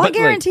 Well, I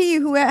guarantee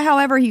you,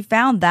 however he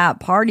found that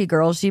party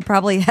girl, she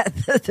probably had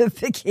the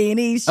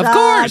bikini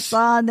shots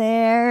on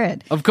there.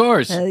 And, of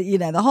course. You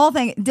know, the whole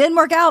thing didn't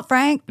work out,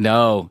 Frank.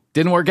 No,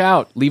 didn't work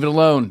out. Leave it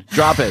alone.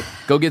 Drop it.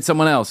 Go get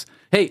someone else.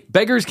 Hey,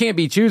 beggars can't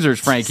be choosers,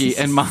 Frankie.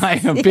 And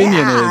my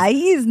opinion is,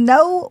 he's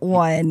no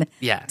one.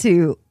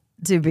 To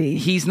be.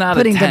 He's not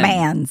putting a 10.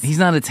 demands. He's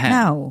not a 10.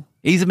 No,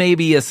 he's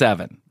maybe a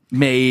 7.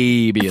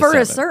 Maybe for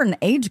 7. a certain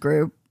age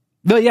group.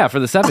 But yeah, for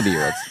the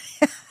 70-year-olds.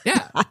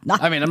 Yeah,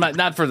 I mean, I'm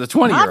not for the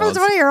 20-year-olds. Not for the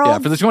 20-year-olds. Yeah,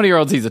 for the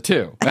 20-year-olds, he's a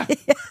 2.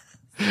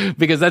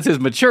 Because that's his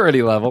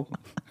maturity level.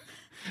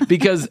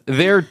 Because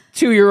their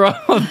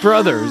 2-year-old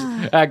brothers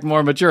act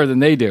more mature than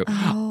they do.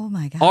 Oh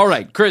my God! All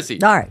right,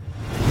 Chrissy. All right.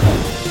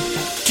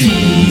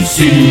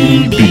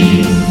 TCB.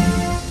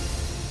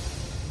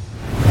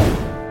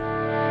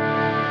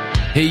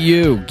 Hey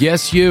you,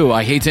 yes you,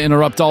 I hate to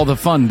interrupt all the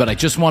fun, but I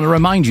just want to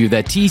remind you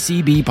that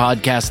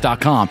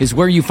tcbpodcast.com is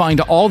where you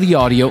find all the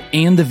audio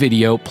and the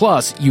video,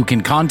 plus you can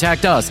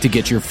contact us to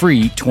get your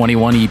free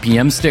 21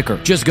 EPM sticker.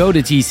 Just go to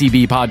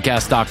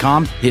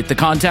tcbpodcast.com, hit the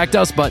contact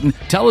us button,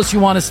 tell us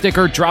you want a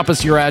sticker, drop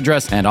us your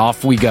address, and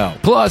off we go.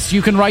 Plus,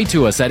 you can write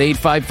to us at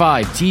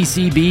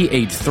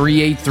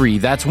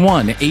 855-TCB-8383. That's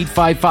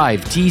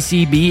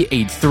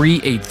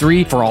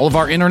 1-855-TCB-8383. For all of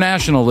our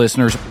international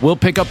listeners, we'll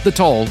pick up the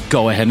toll.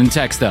 Go ahead and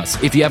text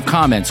us. If you have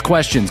comments,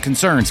 questions,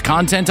 concerns,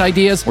 content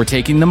ideas, we're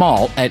taking them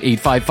all at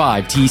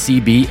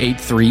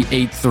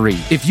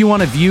 855-TCB-8383. If you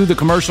want to view The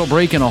Commercial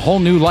Break in a whole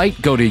new light,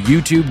 go to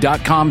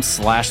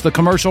youtube.com/The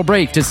Commercial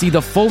Break to see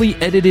the fully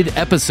edited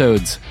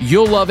episodes.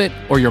 You'll love it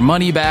or your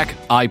money back,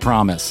 I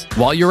promise.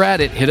 While you're at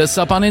it, hit us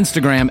up on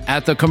Instagram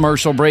at The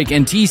Commercial Break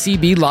and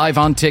TCB Live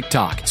on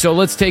TikTok. So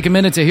let's take a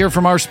minute to hear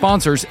from our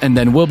sponsors, and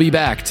then we'll be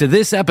back to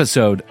this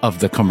episode of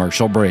The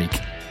Commercial Break.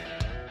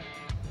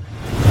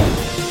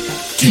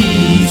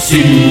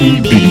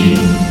 TCB.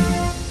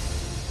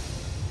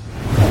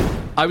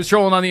 I was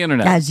trolling on the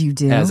internet. As you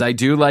do. As I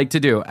do like to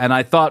do. And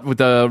I thought with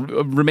the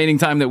remaining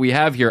time that we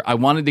have here, I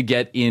wanted to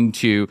get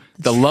into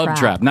the Love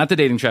Trap. Not the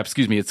dating trap,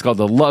 excuse me. It's called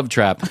the Love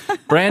Trap.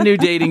 Brand new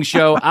dating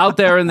show out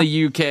there in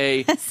the UK.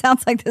 It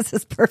sounds like this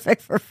is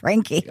perfect for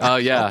Frankie. Oh,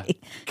 yeah.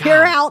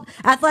 You're out,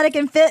 athletic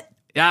and fit,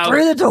 out,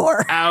 through the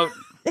door. Out.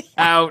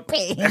 Out.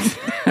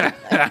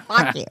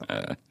 Fuck you.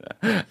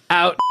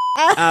 Out.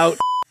 Out.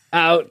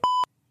 Out.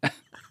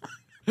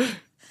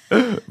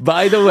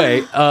 By the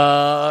way,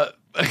 I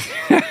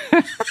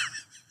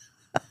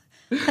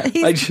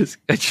just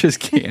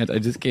can't.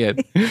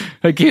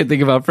 I can't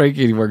think about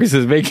Frankie anymore because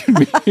it's making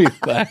me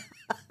laugh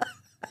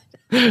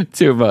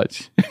too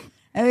much.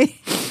 I mean,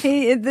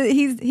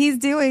 he's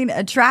doing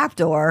a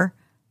trapdoor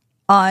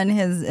in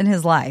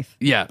his life.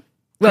 Yeah.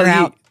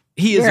 Well,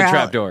 he is a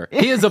trapdoor.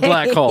 He is a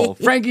black hole.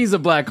 Frankie's a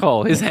black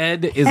hole. His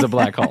head is a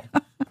black hole.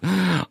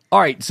 All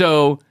right,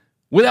 so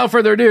without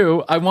further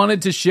ado, I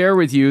wanted to share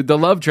with you the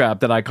Love Trap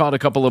that I caught a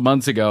couple of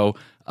months ago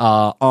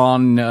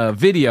on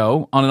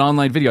video, on an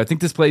online video. I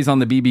think this plays on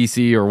the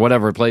BBC or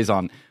whatever it plays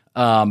on.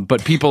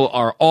 But people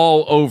are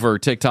all over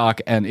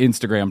TikTok and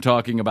Instagram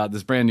talking about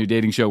this brand new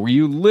dating show where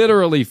you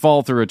literally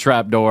fall through a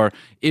trap door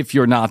if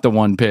you're not the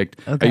one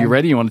picked. Okay. Are you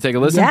ready? You want to take a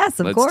listen? Yes,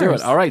 of course.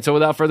 Let's do it. All right. So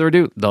without further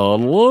ado, the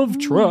Love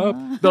Trap.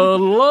 The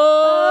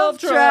Love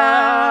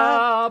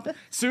Trap.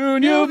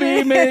 Soon you'll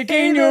be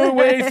making your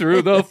way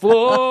through the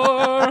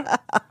floor.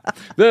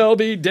 There'll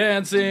be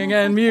dancing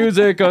and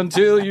music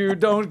until you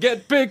don't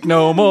get picked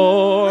no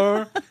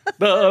more.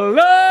 The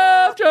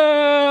Love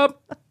Trap.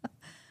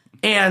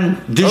 And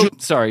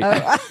sorry.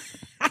 I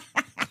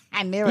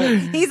knew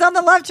it. He's on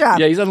the Love Trap.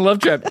 Yeah, he's on the Love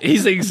Trap.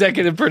 He's the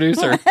executive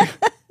producer.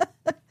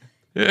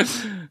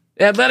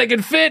 Athletic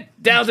and fit,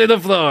 down to the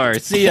floor.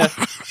 See ya.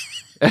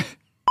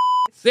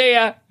 See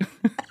ya.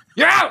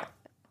 You're out.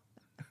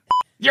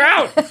 You're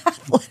out.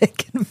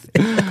 Athletic and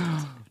fit.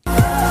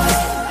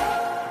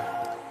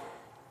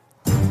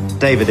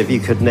 David, if you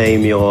could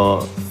name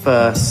your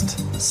first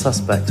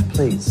suspect,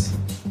 please.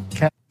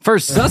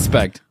 First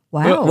suspect?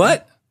 Wow.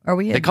 What? Are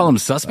we? They call them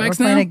suspects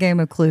now? We're playing now? a game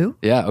of Clue.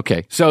 Yeah,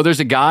 okay. So there's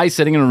a guy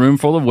sitting in a room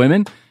full of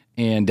women,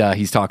 and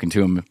he's talking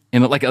to him.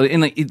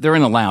 They're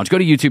in a lounge. Go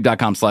to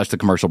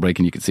youtube.com/thecommercial break,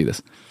 and you can see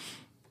this.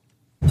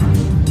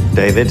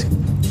 David,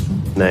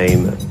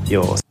 name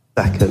your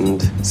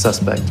second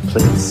suspect,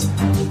 please.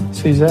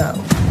 Suzelle.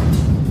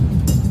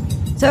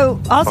 So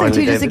also,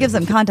 Finally, too, just to David. give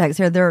some context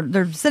here,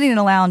 they're sitting in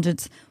a lounge.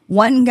 It's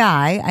one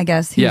guy, I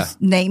guess, who's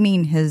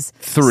naming his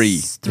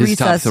his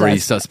top three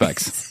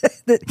suspects.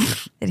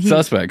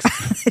 Suspects.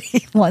 that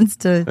he wants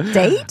to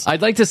date.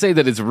 I'd like to say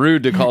that it's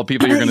rude to call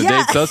people you're going to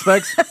date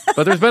suspects,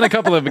 but there's been a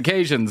couple of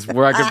occasions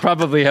where I could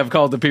probably have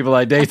called the people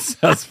I date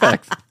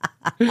suspects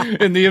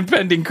in the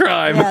impending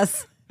crime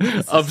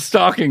of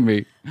stalking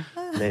me.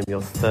 Name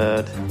your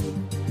third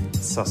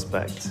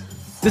suspect.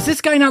 Does this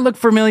guy not look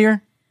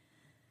familiar?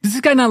 Does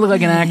this guy not look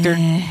like an actor?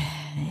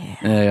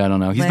 I don't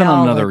know. He's been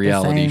on another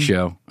reality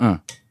show.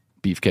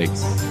 Beefcake.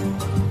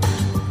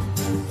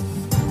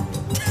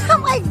 Oh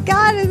my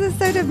God, this is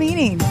so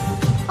demeaning.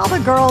 All the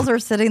girls are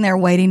sitting there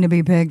waiting to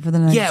be picked for the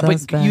next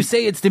suspect. But you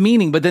say it's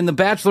demeaning, but then The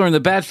Bachelor and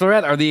The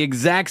Bachelorette are the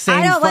exact same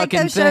fucking thing. I don't like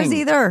those shows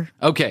either.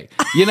 Okay.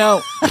 You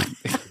know...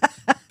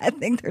 I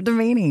think they're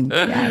demeaning.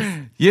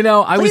 Yes. You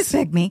know, Please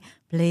pick me.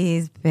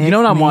 Please pick me. You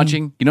know what I'm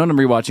watching? You know what I'm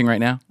rewatching right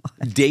now?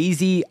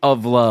 Daisy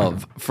of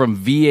Love from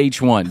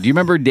VH1. Do you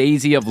remember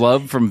Daisy of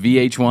Love from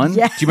VH1?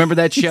 Yes. Do you remember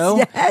that show?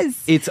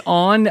 Yes. It's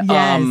on.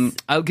 Yes.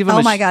 I'll give him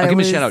a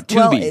shout out.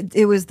 Tubi. Well,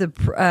 it was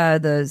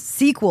the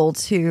sequel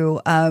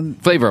to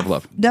Flavor of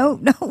Love. No.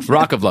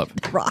 Rock of Love.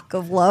 Rock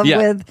of Love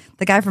with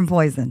the guy from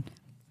Poison.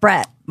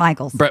 Brett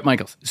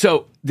Michaels.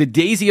 So the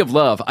Daisy of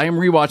Love, I am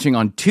rewatching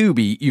on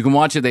Tubi. You can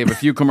watch it. They have a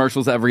few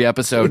commercials every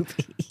episode.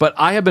 But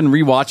I have been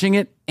rewatching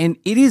it, and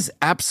it is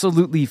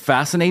absolutely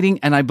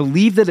fascinating. And I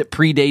believe that it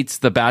predates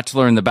The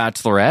Bachelor and The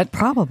Bachelorette.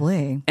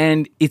 Probably.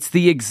 And it's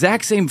the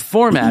exact same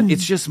format.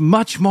 It's just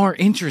much more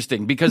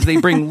interesting because they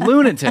bring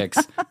lunatics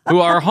who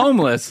are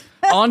homeless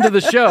onto the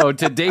show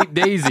to date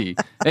Daisy.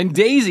 And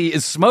Daisy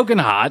is smoking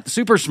hot,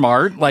 super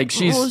smart.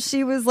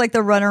 She was like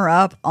the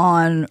runner-up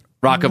on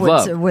Rock of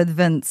Love with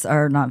Vince,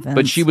 or not Vince.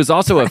 But she was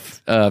also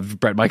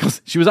Brett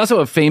Michaels. She was also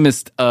a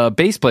famous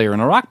bass player in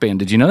a rock band.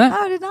 Did you know that?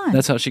 Oh, I did not.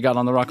 That's how she got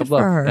on the Rock of Love.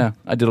 for her. Yeah,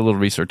 I did a little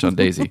research on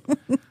Daisy.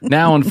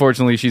 Now,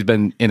 unfortunately, she's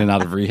been in and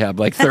out of rehab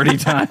like 30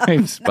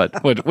 times.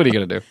 But what are you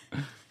gonna do?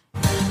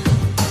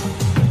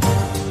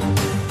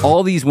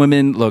 All these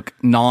women look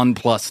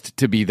nonplussed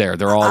to be there.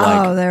 They're all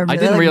I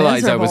didn't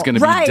realize I was going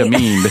to be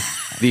demeaned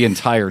the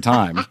entire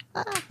time.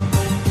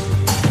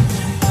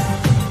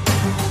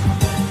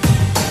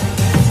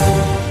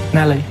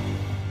 Nelly.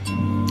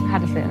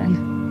 Had a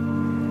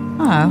feeling.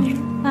 Oh,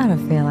 I had a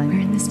feeling.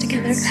 We're in this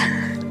together.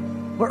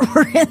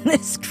 We're in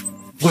this.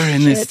 We're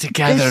in this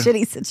together. This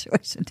shitty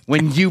situation.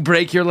 When you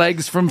break your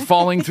legs from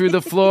falling through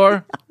the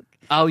floor,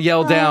 I'll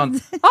yell down,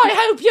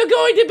 I hope you're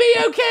going to be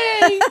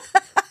okay.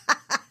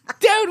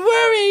 Don't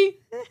worry.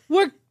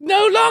 We're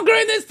no longer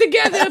in this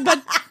together,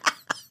 but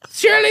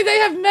surely they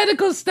have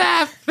medical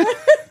staff.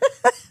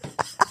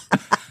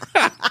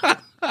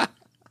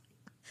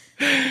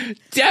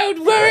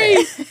 Don't worry.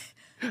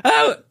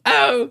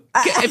 Oh.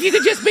 If you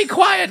could just be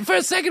quiet for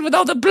a second with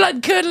all the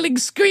blood-curdling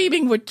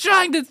screaming. We're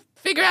trying to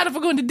figure out if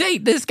we're going to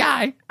date this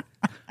guy.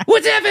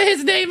 Whatever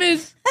his name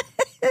is.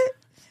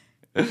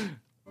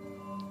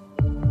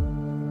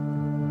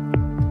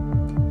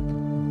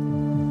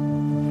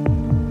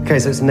 Okay,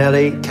 so it's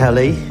Nelly,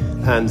 Kelly,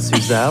 and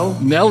Suzelle.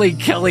 Nelly,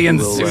 Kelly, and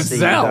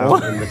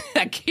Suzelle?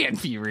 That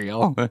can't be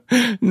real.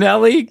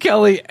 Nelly,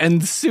 Kelly,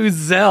 and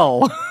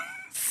Suzelle.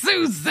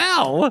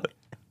 Suzelle?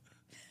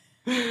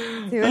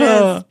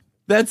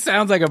 That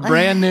sounds like a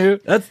brand new.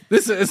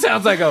 It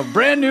sounds like a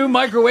brand new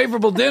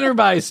microwavable dinner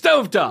by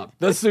Stovetop.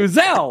 The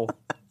Suzelle,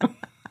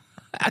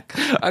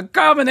 a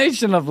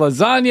combination of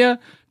lasagna,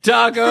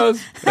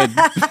 tacos, and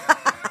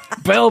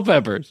bell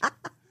peppers.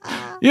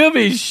 You'll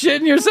be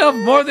shitting yourself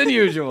more than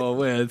usual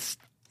with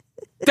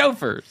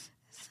Stouffer's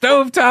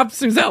Stovetop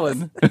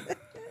Suzellen.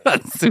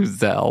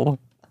 Suzelle.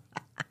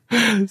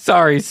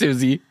 Sorry,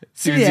 Susie,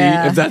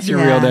 if that's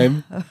your real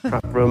name.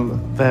 Prep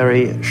room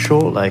very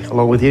shortly,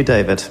 along with you,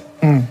 David.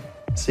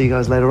 See you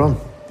guys later on.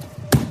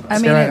 I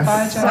mean,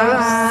 it's so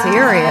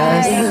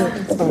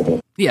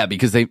serious. Yeah,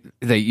 because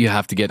you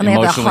have to get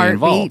emotionally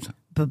involved.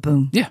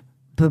 Ba-boom. Yeah.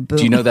 Ba-boom.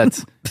 Do you know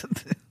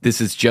this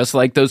is just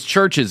like those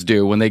churches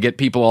do when they get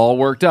people all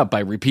worked up by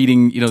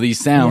repeating, these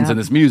sounds and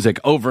this music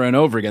over and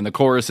over again, the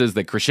choruses,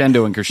 the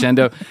crescendo and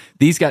crescendo.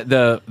 These guys,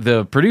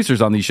 the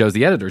producers on these shows,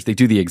 the editors, they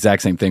do the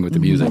exact same thing with the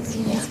music.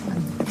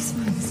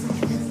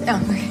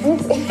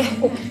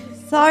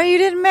 Sorry you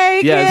didn't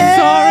make it. Yeah,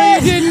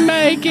 sorry you didn't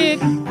make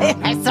it.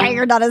 I'm sorry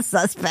you're not a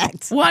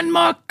suspect. One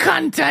more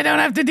cunt I don't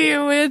have to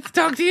deal with.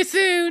 Talk to you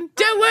soon.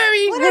 Don't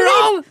worry. What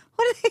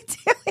are they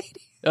doing?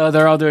 Oh,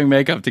 they're all doing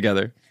makeup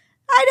together.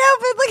 I know,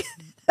 but look at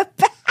the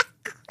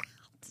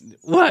background.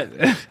 What?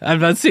 I'm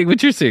not seeing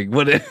what you're seeing.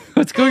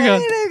 What's going on?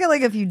 They've got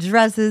like a few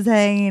dresses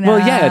hanging Well,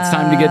 up. yeah, it's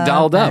time to get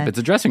dolled up. It's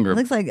a dressing room.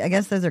 It looks like, I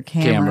guess those are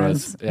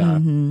cameras. Yeah.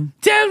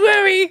 Don't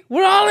worry.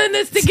 We're all in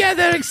this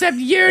together, except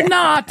you're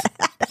not.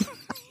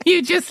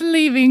 You're just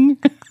leaving.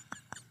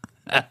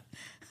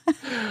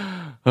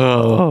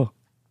 Oh.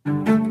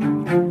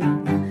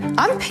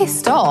 I'm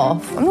pissed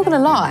off. I'm not going to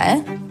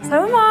lie.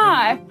 So am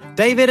I.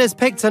 David has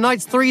picked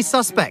tonight's 3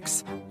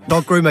 suspects.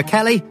 Dog groomer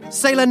Kelly,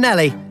 sailor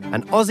Nellie,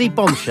 and Aussie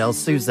bombshell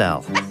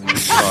Suzelle.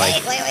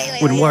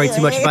 Wouldn't worry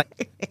too much about...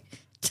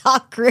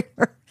 Dog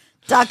groomer,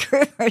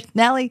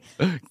 Nellie.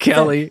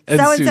 Kelly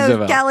and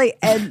So-and-so Kelly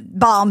and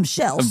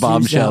bombshell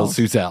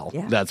Suzelle.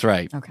 Yeah. That's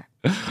right. Okay.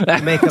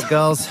 Makeup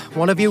girls,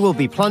 one of you will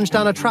be plunged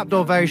down a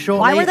trapdoor very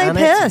shortly. Why were they and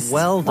pissed? It's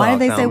well Why dark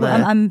did they say, down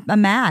there.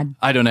 I'm mad?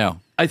 I don't know.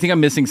 I think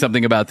I'm missing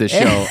something about this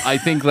show. I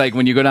think like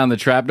when you go down the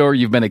trapdoor,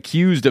 you've been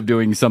accused of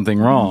doing something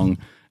wrong,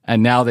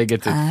 and now they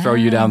get to throw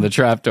you down the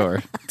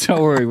trapdoor.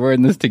 Don't worry, we're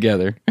in this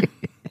together.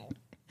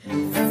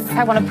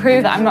 I want to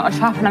prove that I'm not a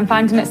trap, and I'm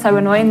finding it so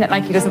annoying that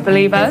like he doesn't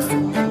believe us.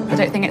 I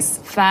don't think it's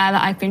fair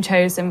that I've been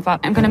chosen, but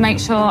I'm going to make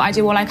sure I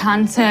do all I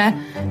can to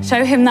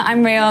show him that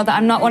I'm real, that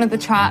I'm not one of the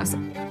traps.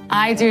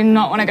 I do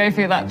not want to go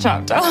through that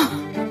trapdoor.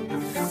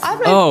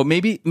 Oh,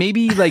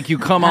 maybe like you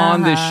come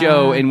on this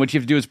show and what you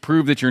have to do is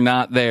prove that you're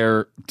not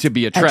there to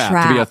be a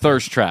trap. To be a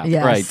thirst trap,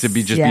 Yes, right? To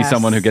be be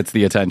someone who gets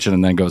the attention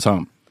and then goes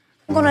home.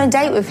 Gone on a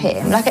date with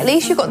him. Like, at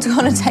least you got to go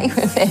on a date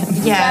with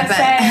him. Yeah, but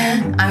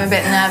I'm a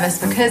bit nervous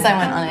because I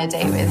went on a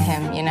date with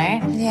him, you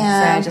know?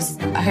 Yeah. So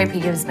I hope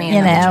he gives me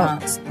another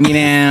chance. You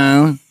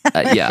know?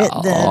 Yeah.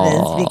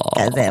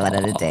 Because I went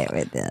on a date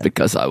with him.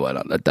 Because I went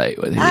on a date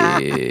with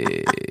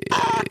him.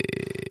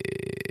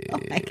 Oh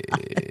my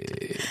God.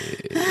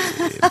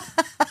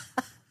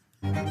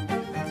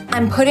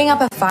 I'm putting up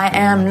a fight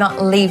and I'm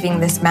not leaving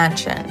this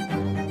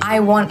mansion.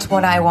 I want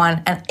what I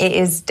want, and it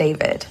is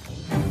David.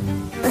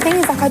 The thing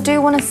is, like, I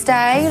do want to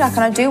stay, like,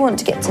 and I do want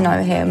to get to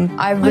know him.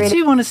 I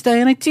do want to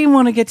stay, and I do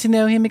want to get to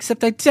know him,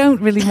 except I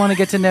don't really want to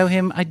get to know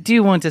him. I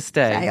do want to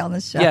stay. Stay on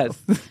the show.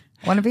 Yes.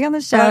 Want to be on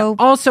the show.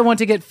 I also want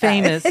to get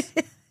famous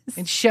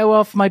and show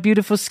off my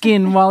beautiful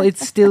skin while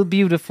it's still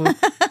beautiful.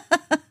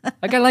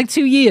 I got like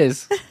 2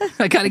 years.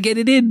 I got to get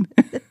it in.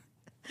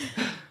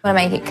 I want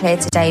to make it clear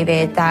to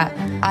David that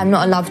I'm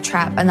not a love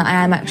trap and that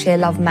I am actually a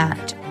love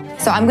match.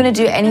 So I'm going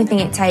to do anything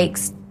it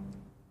takes.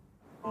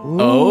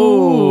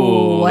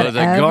 Oh, the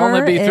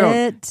gauntlet be thrown.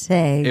 It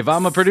takes. If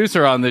I'm a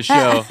producer on this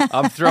show,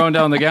 I'm throwing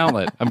down the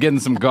gauntlet. I'm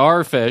getting some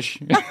garfish,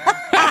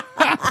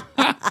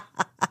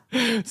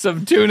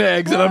 some tuna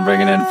eggs, and I'm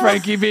bringing in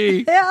Frankie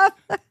B. Yeah.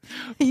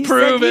 You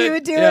Prove said it. You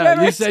would do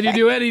yeah, you said you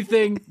do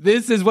anything.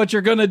 This is what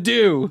you're gonna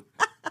do.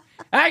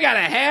 I got a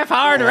half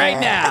hard right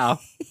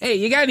now. Hey,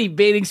 you got any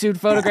bathing suit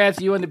photographs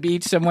of you on the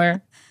beach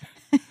somewhere?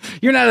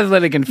 You're not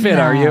athletic and fit,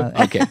 are you?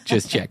 Okay,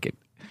 just checking.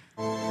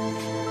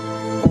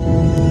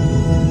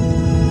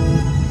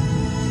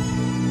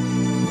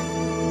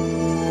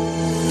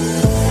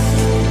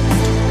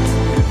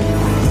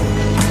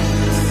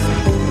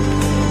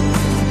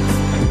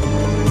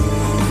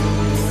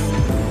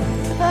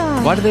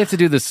 Why do they have to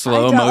do the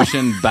slow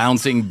motion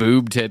bouncing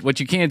boob tit? What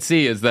you can't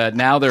see is that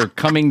now they're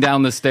coming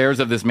down the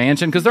stairs of this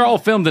mansion because they're all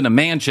filmed in a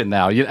mansion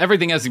now.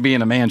 Everything has to be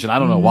in a mansion. I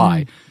don't know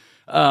why.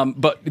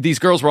 But these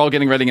girls were all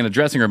getting ready in a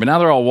dressing room, and now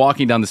they're all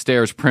walking down the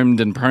stairs,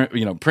 primmed and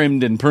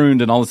pruned,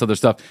 and all this other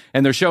stuff.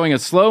 And they're showing a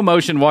slow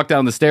motion walk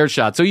down the stairs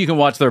shot, so you can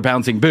watch their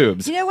bouncing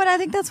boobs. You know what? I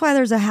think that's why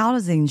there's a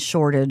housing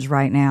shortage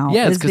right now.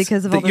 Yeah, it's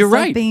because of all the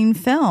stuff being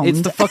filmed. It's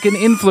the fucking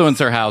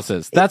influencer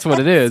houses. That's what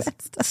it is.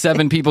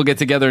 7 people get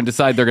together and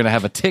decide they're going to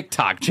have a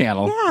TikTok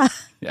channel.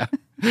 Yeah.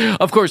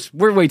 Of course,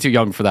 we're way too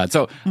young for that,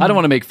 so I don't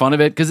want to make fun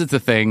of it because it's a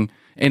thing.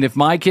 And if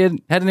my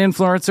kid had an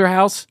influencer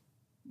house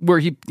where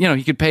he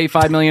could pay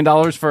 $5 million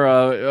for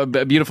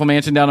a beautiful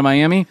mansion down in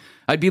Miami,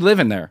 I'd be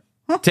living there,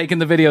 taking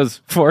the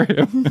videos for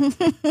him.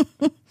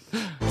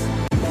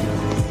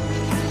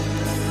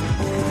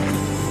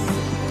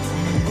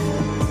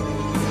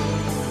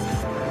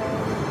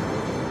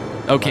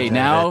 Okay,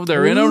 now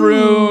they're in a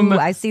room.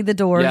 I see the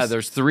doors. Yeah,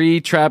 there's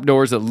 3 trap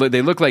doors.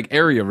 They look like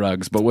area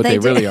rugs, but what they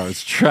really are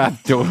is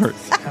trap doors.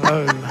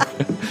 Hello.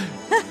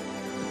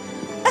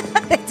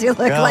 They do look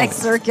like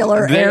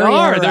circular they area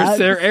are. rugs.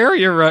 They're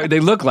area rugs. They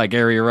look like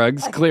area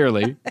rugs,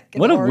 clearly.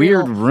 What a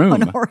weird room.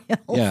 An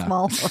Oriole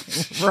small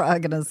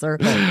rug in a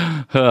circle.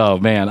 Oh,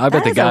 man. I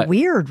bet the guy... a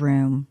weird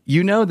room.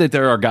 You know that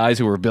there are guys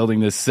who are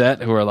building this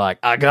set who are like,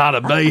 I gotta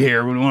be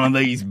here when one of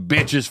these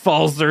bitches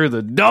falls through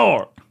the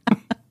door.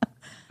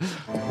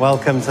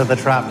 Welcome to the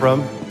trap room.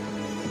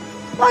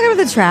 Welcome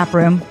to the trap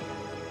room.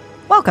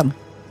 Welcome.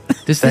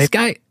 Does this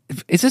guy...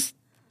 Is this...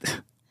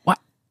 What?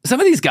 some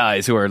of these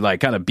guys who are like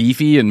kind of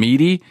beefy and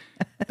meaty,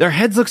 their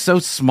heads look so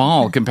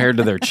small compared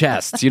to their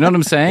chests. You know what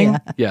I'm saying?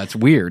 Yeah, it's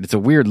weird. It's a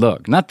weird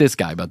look. Not this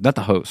guy, but not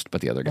the host,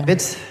 but the other guy.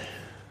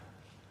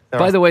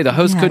 By the way, the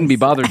host couldn't be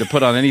bothered to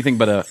put on anything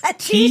but a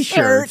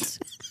t-shirt.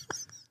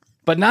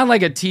 But not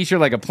like a t-shirt,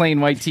 like a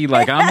plain white tee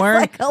like I'm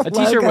wearing. Like a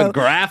t-shirt with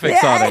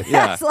graphics on it.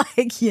 Yeah.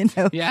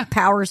 It's like,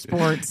 Power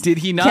Sports. Did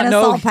he not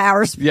know?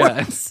 Power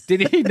Sports. Yeah.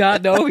 Did he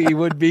not know he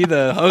would be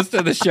the host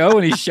of the show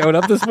when he showed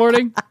up this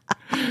morning?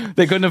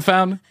 They couldn't have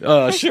found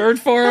a shirt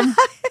for him?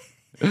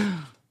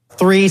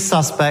 3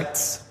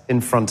 suspects in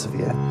front of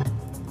you.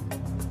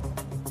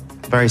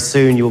 Very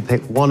soon you will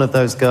pick one of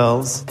those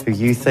girls who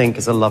you think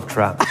is a love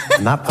trap.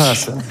 And that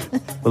person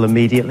will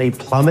immediately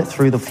plummet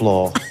through the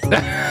floor.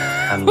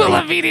 Will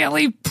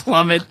immediately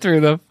plummet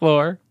through the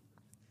floor.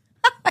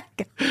 Oh my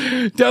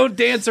God. Don't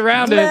dance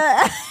around it.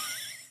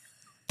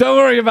 Don't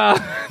worry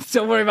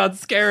about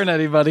scaring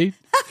anybody.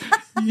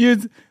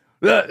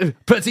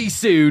 Pretty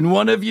soon,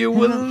 one of you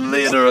will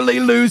literally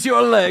lose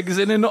your legs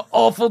in an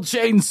awful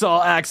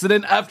chainsaw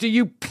accident after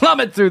you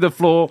plummet through the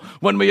floor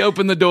when we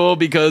open the door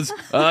because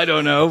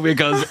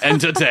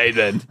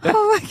entertainment.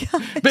 Oh my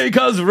God.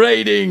 Because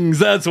ratings,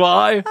 that's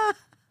why.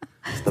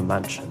 It's the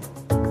mansion.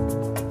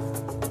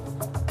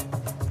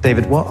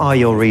 David, what are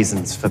your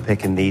reasons for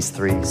picking these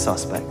 3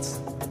 suspects?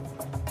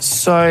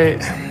 So,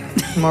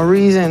 my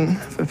reason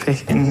for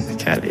picking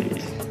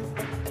Kelly...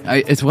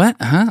 It's what?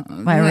 Huh?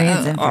 My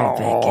reason for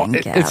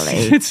picking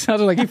Kelly. It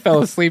sounded like he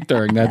fell asleep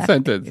during that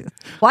sentence.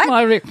 What?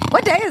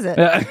 What day is it?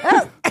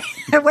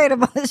 Wait,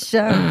 I'm on the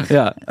show.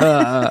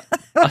 Yeah.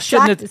 I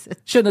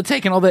shouldn't have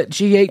taken all that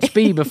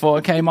GHB before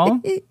I came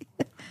on.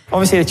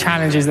 Obviously, the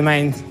challenge is the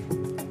main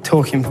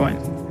talking point.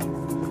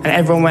 And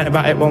everyone went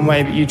about it one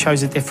way, but you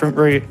chose a different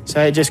route.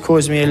 So it just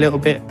caused me a little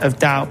bit of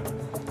doubt.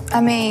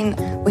 I mean,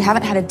 we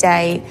haven't had a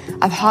date.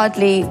 I've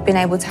hardly been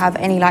able to have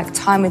any,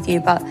 time with you,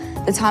 but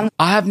the time...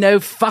 I have no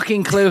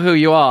fucking clue who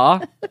you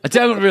are. I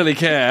don't really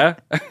care.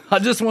 I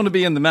just want to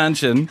be in the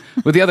mansion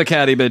with the other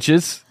catty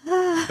bitches.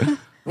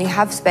 We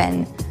have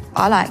spent.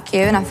 I like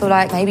you, and I feel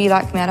like maybe you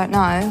like me, I don't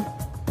know.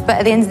 But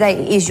at the end of the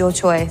day, it is your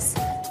choice.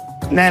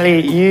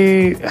 Nelly,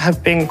 you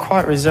have been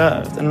quite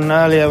reserved. And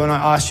earlier when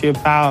I asked you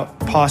about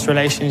past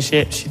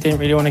relationships, you didn't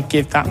really want to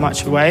give that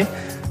much away,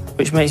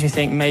 which makes me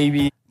think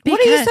maybe... What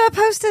are you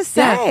supposed to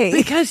say? Yeah,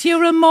 because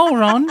you're a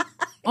moron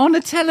on a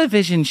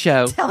television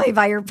show. Tell me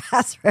about your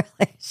past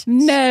relationship.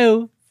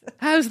 No.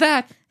 How's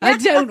that? I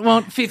don't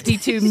want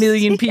 52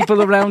 million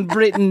people around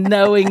Britain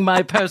knowing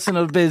my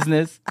personal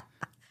business.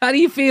 How do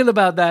you feel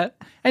about that?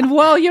 And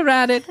while you're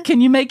at it,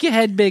 can you make your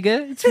head bigger?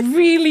 It's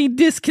really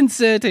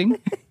disconcerting.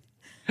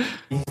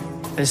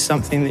 There's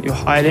something that you're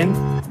hiding.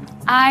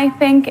 I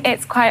think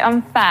it's quite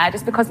unfair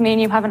just because me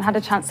and you haven't had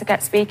a chance to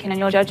get speaking and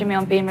you're judging me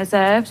on being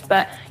reserved,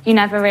 but you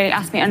never really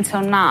asked me until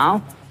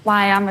now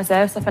why I am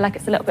reserved, so I feel like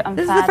it's a little bit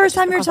unfair. This is the first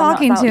time you're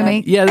talking to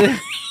me. Yeah,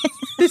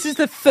 this is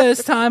the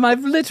first time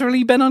I've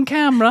literally been on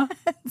camera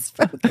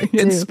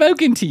and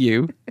spoken to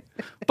you.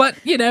 But,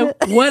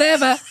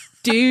 whatever,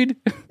 dude.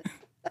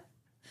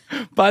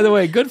 By the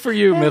way, good for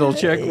you, middle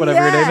chick, whatever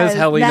your name is,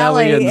 Helly,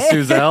 Nelly, and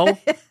Suzelle.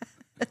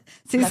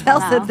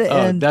 Suzelle's at the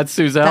end. That's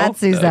Suzelle?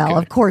 That's Suzelle. Okay.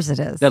 Of course it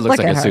is. That looks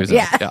like a Suzelle.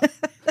 Yeah.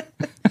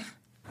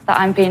 That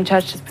I'm being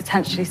judged as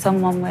potentially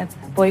someone with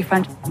a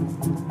boyfriend.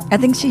 I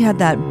think she had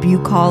that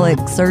bucolic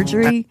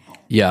surgery.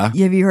 Yeah.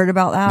 Have you heard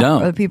about that?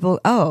 No.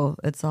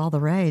 It's all the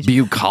rage.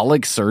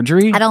 Bucolic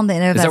surgery? I don't think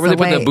that's Is that where they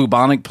put the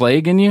bubonic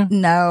plague in you?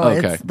 No.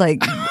 Okay.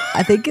 It's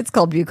I think it's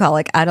called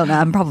bucolic. I don't know.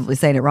 I'm probably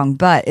saying it wrong,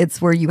 but it's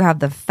where you have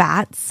the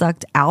fat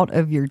sucked out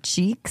of your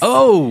cheeks.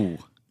 Oh.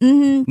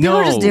 Mm-hmm. People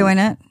are just doing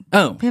it.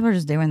 Oh, people are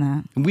just doing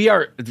that. We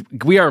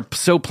are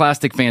so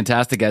plastic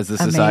fantastic as a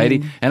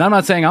society, and I'm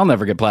not saying I'll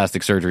never get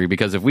plastic surgery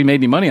because if we made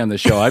any money on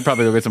this show, I'd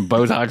probably go get some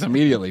Botox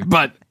immediately.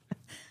 But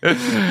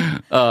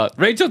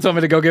Rachel told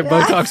me to go get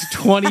Botox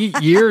 20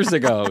 years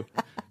ago.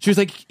 She was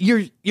like,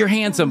 "You're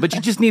handsome, but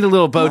you just need a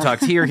little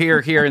Botox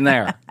here, and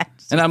there."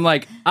 And I'm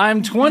like,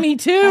 "I'm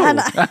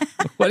 22.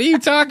 What are you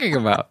talking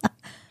about?"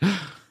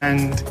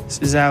 And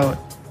Suzelle,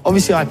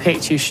 obviously, I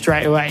picked you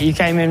straight away. You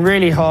came in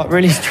really hot,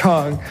 really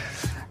strong.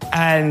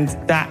 And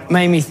that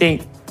made me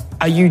think,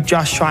 are you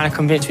just trying to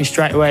convince me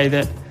straight away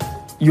that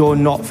you're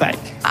not fake?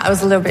 I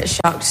was a little bit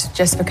shocked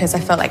just because I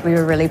felt like we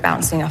were really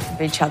bouncing off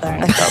of each other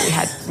and I thought we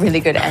had really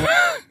good energy.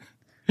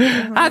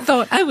 I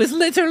thought I was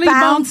literally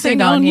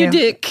bouncing on your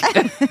dick.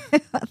 I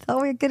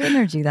thought we had good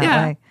energy that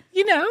way.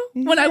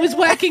 When I was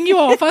whacking you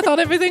off, I thought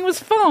everything was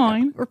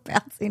fine. We're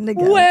bouncing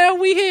together. Where are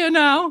we here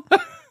now?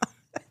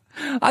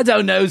 I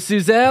don't know,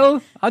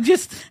 Suzelle. I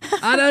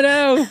don't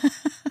know.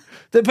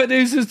 The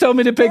producers told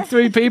me to pick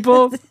 3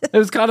 people. It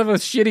was kind of a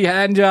shitty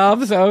hand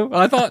job, so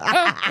I thought,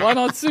 why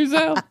not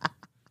Suzelle?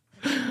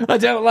 I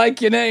don't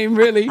like your name,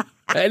 really.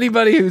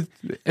 Anybody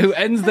who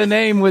ends the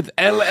name with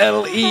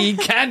LLE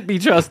can't be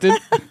trusted.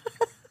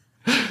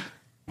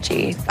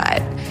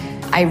 But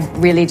I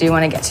really do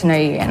want to get to know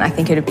you, and I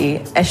think it would be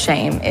a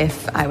shame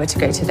if I were to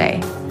go today.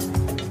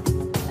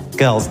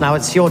 Girls, now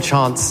it's your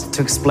chance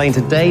to explain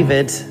to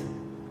David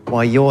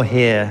why you're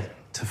here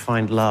to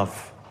find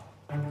love?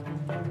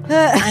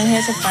 I'm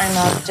here to find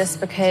love just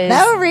because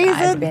No reason.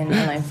 I've been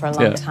alone for a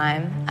long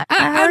time.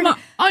 I'm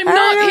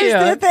not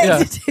here.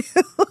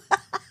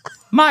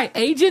 My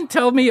agent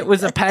told me it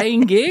was a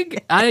paying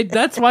gig.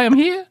 That's why I'm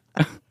here.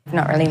 I've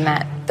not really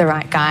met the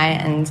right guy,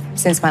 and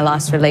since my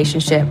last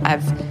relationship,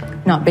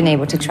 I've not been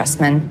able to trust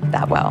men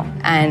that well.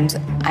 And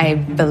I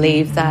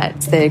believe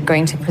that they're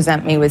going to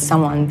present me with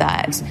someone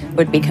that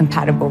would be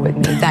compatible with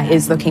me, that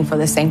is looking for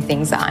the same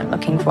things that I'm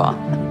looking for.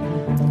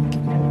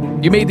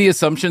 You made the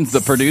assumptions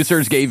the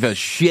producers gave a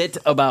shit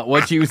about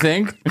what you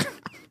think?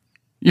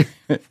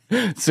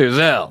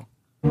 Suzelle.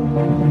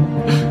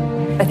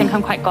 I think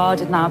I'm quite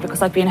guarded now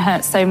because I've been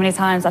hurt so many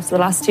times after the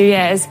last 2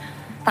 years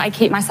that I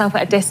keep myself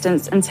at a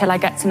distance until I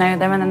get to know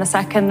them. And then the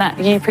second that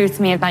you prove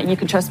to me that you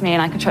can trust me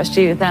and I can trust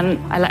you,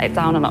 then I let it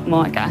down a lot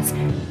more, I guess.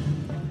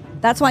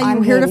 That's why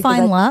you're here to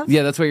find love?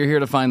 Yeah, that's why you're here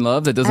to find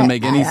love. That doesn't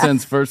make any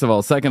sense, first of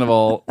all. Second of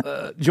all,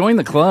 join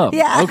the club.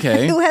 Yeah.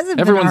 Okay. Who hasn't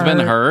been Everyone's hurt?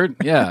 been hurt.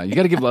 Yeah, you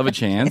got to give love a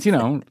chance. You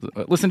know,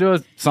 listen to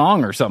a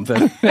song or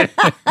something.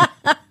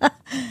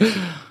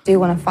 Do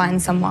want to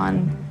find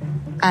someone,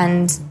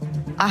 and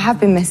I have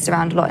been messed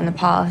around a lot in the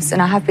past,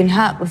 and I have been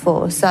hurt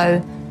before,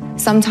 so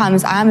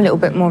sometimes I am a little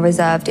bit more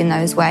reserved in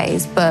those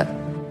ways, but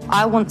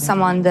I want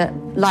someone that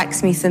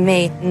likes me for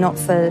me, not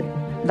for,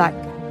 like,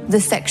 the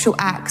sexual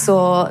acts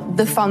or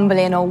the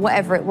fumbling or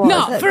whatever it was.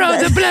 Not for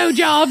the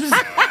blowjobs.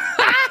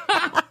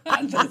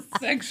 The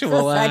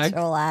sexual act.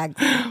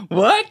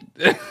 What?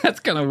 That's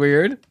kind of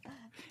weird.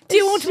 Do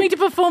you want me to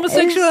perform a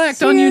sexual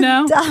act on you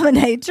now?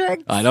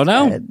 Dominatrix? I don't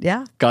know.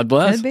 Yeah. God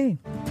bless. Could be.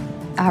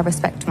 I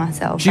respect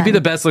myself. She'd be the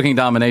best looking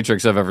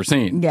dominatrix I've ever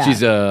seen. Yeah.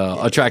 She's a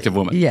attractive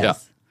woman. Yes.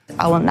 Yeah.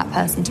 I want that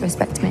person to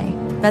respect me.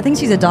 I think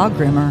she's a dog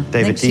groomer.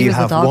 David, do you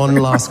have one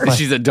last question?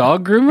 She's a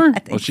dog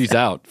groomer? Well, she's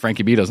out.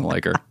 Frankie B doesn't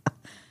like her.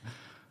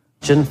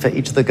 For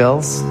each of the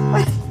girls?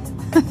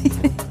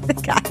 The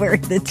guy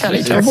wearing the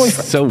t-shirt.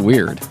 That's so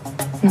weird.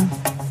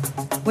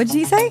 What did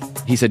he say?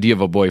 He said, do you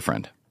have a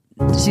boyfriend?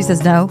 She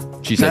says no.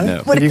 She said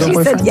no. What if she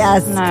said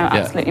yes? No,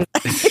 absolutely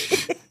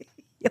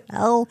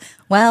not.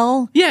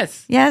 Well.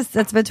 Yes. Yes,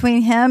 that's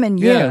between him and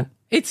you. Yeah.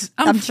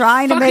 I'm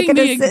trying to make a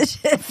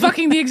decision.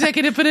 Fucking the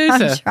executive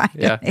producer. I'm trying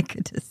to make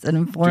an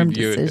informed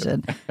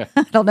decision.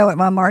 I don't know what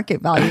my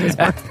market value is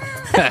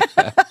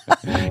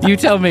worth. You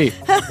tell me.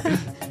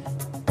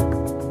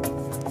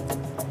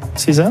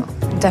 Suzelle?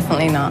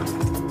 Definitely not.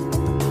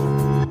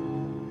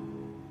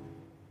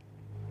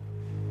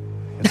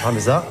 Your time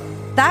is up.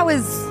 That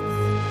was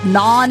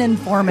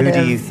non-informative.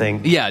 Who do you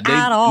think? Yeah,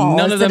 at all.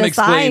 None of them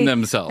explain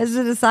themselves. Is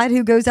to decide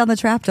who goes down the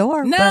trap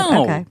door.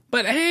 No.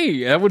 But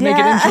hey, that would make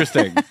it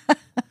interesting.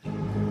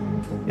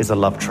 Is a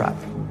love trap.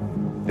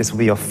 This will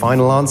be your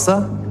final answer,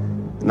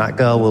 and that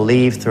girl will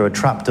leave through a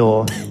trap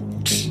door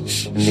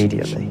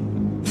immediately.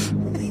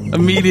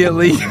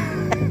 Immediately.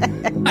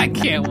 I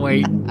can't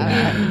wait.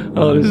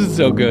 Oh, this is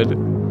so good.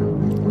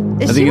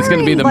 I think it's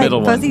going to be the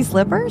middle one. Fuzzy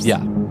slippers?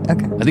 Yeah.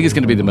 Okay. I think it's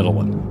going to be the middle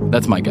one.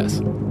 That's my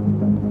guess.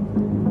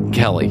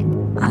 Kelly.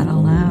 I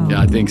don't know.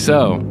 Yeah, I think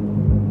so.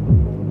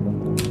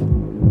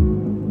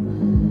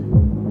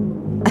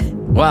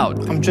 Wow.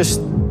 I'm just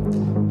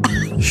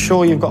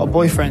sure you've got a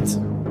boyfriend.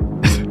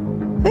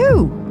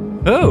 Who?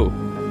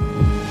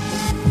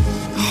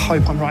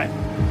 Hope I'm right.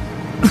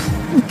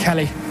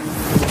 Kelly.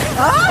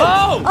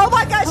 Oh! Oh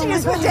my God, she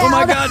just went down. Oh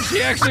my God,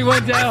 she actually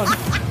went down.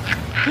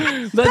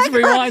 Let's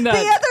rewind that.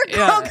 The other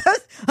girl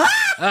goes,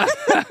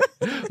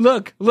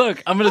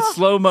 Look, I'm going to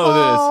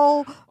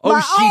slow-mo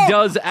this. She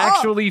does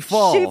actually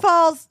fall. She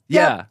falls.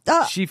 Yeah,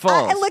 she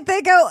falls. And look,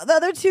 the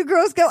other two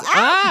girls go,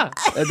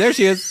 There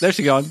she is. There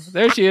she's gone.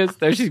 There she is.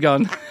 There she's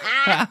gone.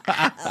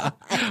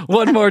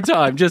 One more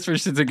time, just for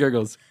shits and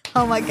giggles.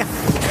 Oh my God.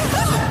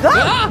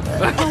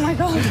 Oh my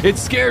God. It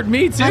scared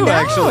me too,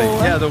 actually.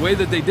 Yeah, the way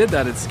that they did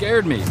that, it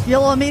scared me.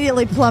 You'll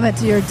immediately plummet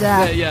to your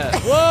death. Yeah.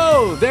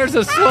 Whoa, there's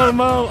a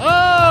slow-mo.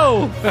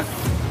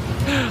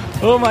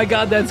 Oh my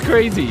God, that's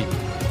crazy.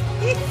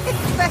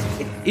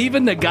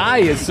 Even the guy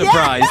is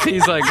surprised. Yeah.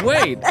 He's like,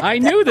 wait, I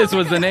knew this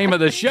was the name of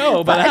the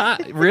show,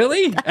 but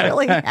really? That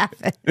really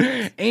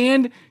happened.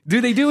 And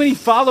do they do any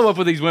follow-up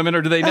with these women,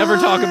 or do they never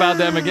talk about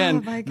them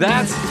again?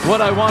 That's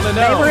what I want to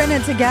know. They were in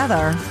it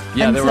together.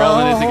 Yeah, they were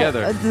all in it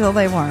together. Until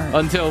they weren't.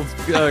 Until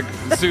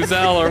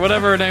Suzelle, or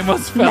whatever her name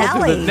was,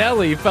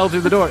 Nelly fell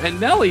through the door.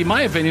 And Nelly, in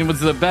my opinion, was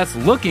the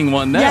best-looking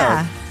one there.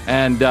 Yeah.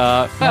 And,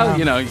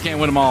 you can't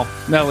win them all.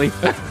 Nelly.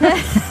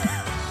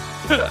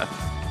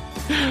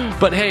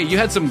 But hey, you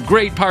had some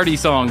great party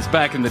songs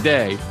back in the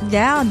day.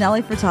 Yeah,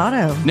 Nelly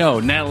Furtado. No,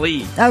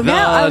 Nelly.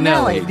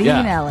 Nelly. The yeah,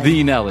 Nelly.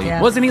 The Nelly.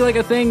 Yeah. Wasn't he like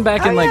a thing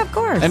back in of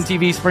course.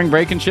 MTV Spring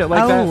Break and shit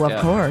like that? Oh, of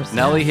course.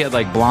 Nelly, he had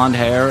like blonde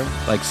hair,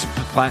 like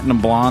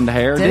platinum blonde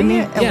hair. Didn't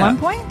he? At one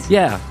point?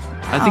 Yeah.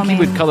 I think he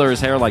would color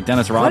his hair like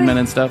Dennis Rodman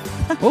and stuff.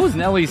 What was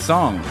Nelly's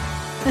song?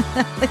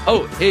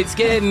 It's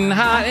getting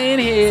hot in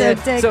here,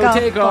 so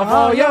take off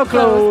all your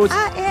clothes.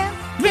 I am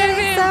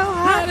getting so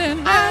hot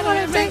and I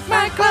want to take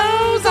my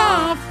clothes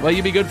off. Well,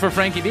 you'd be good for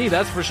Frankie B,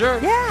 that's for sure.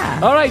 Yeah.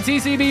 All right,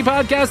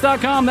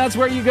 tcbpodcast.com. That's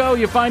where you go.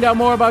 You find out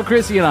more about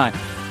Chrissy and I.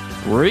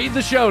 read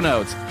the show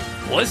notes,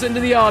 listen to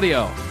the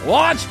audio,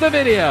 watch the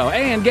video,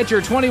 and get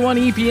your 21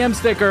 EPM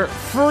sticker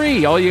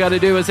free. All you got to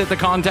do is hit the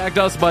Contact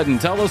Us button.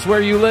 Tell us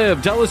where you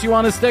live. Tell us you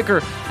want a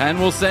sticker, and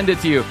we'll send it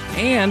to you.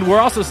 And we're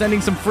also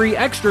sending some free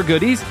extra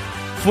goodies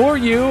for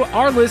you,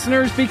 our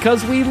listeners,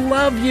 because we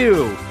love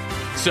you.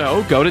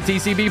 So go to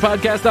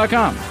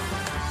tcbpodcast.com.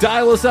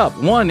 Dial us up,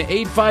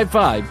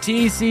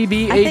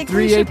 1-855-TCB-8383. I think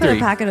we should put a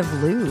packet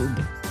of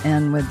lube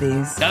in with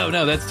these. Oh,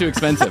 no, that's too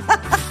expensive.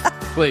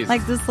 Please.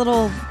 Like this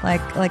little,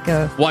 like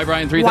a... Why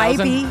Brian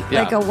 3000? Wipey,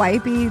 Yeah. like a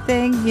wipey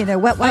thing,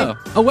 wet wipe.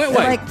 Oh, a wet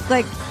wipe.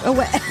 Like a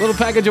wet... Little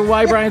package of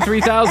Why Brian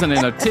 3000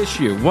 and a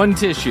tissue. One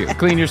tissue.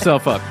 Clean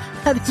yourself up.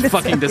 It's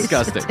fucking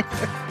disgusting.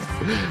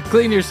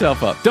 Clean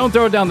yourself up. Don't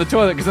throw it down the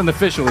toilet because then the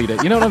fish will eat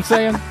it. You know what I'm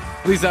saying?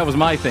 At least that was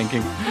my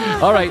thinking.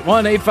 All right,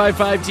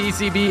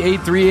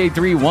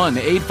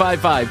 1-855-TCB-8383.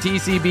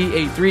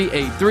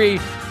 1-855-TCB-8383.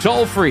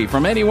 Toll free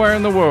from anywhere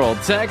in the world.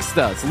 Text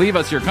us. Leave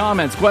us your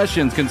comments,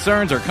 questions,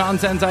 concerns, or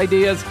content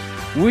ideas.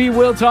 We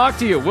will talk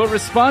to you. We'll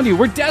respond to you.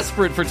 We're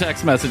desperate for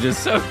text messages,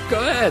 so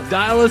go ahead.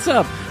 Dial us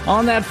up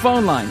on that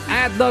phone line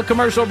at The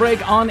Commercial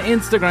Break on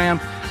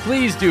Instagram.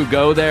 Please do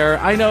go there.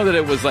 I know that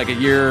it was like a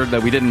year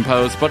that we didn't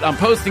post, but I'm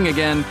posting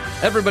again.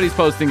 Everybody's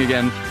posting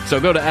again. So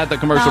go to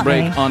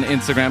 @thecommercialbreak on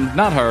Instagram.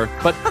 Not her,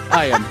 but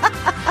I am.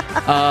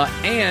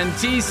 And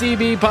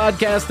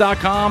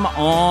tcbpodcast.com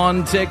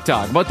on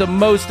TikTok. But the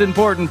most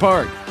important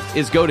part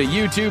is go to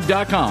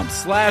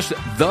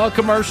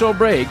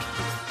youtube.com/thecommercialbreak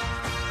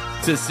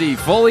to see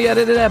fully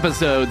edited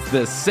episodes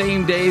the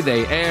same day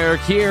they air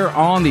here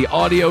on the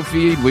audio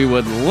feed. We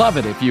would love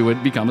it if you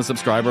would become a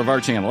subscriber of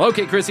our channel.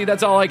 Okay, Chrissy,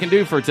 that's all I can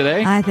do for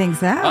today. I think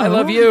so. I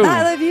love you.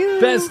 I love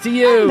you. Best to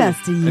you. I'm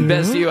best to you. And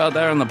best to you out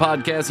there in the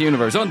podcast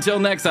universe. Until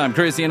next time,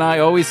 Chrissy and I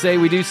always say,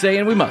 we do say,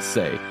 and we must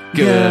say,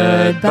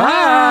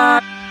 goodbye.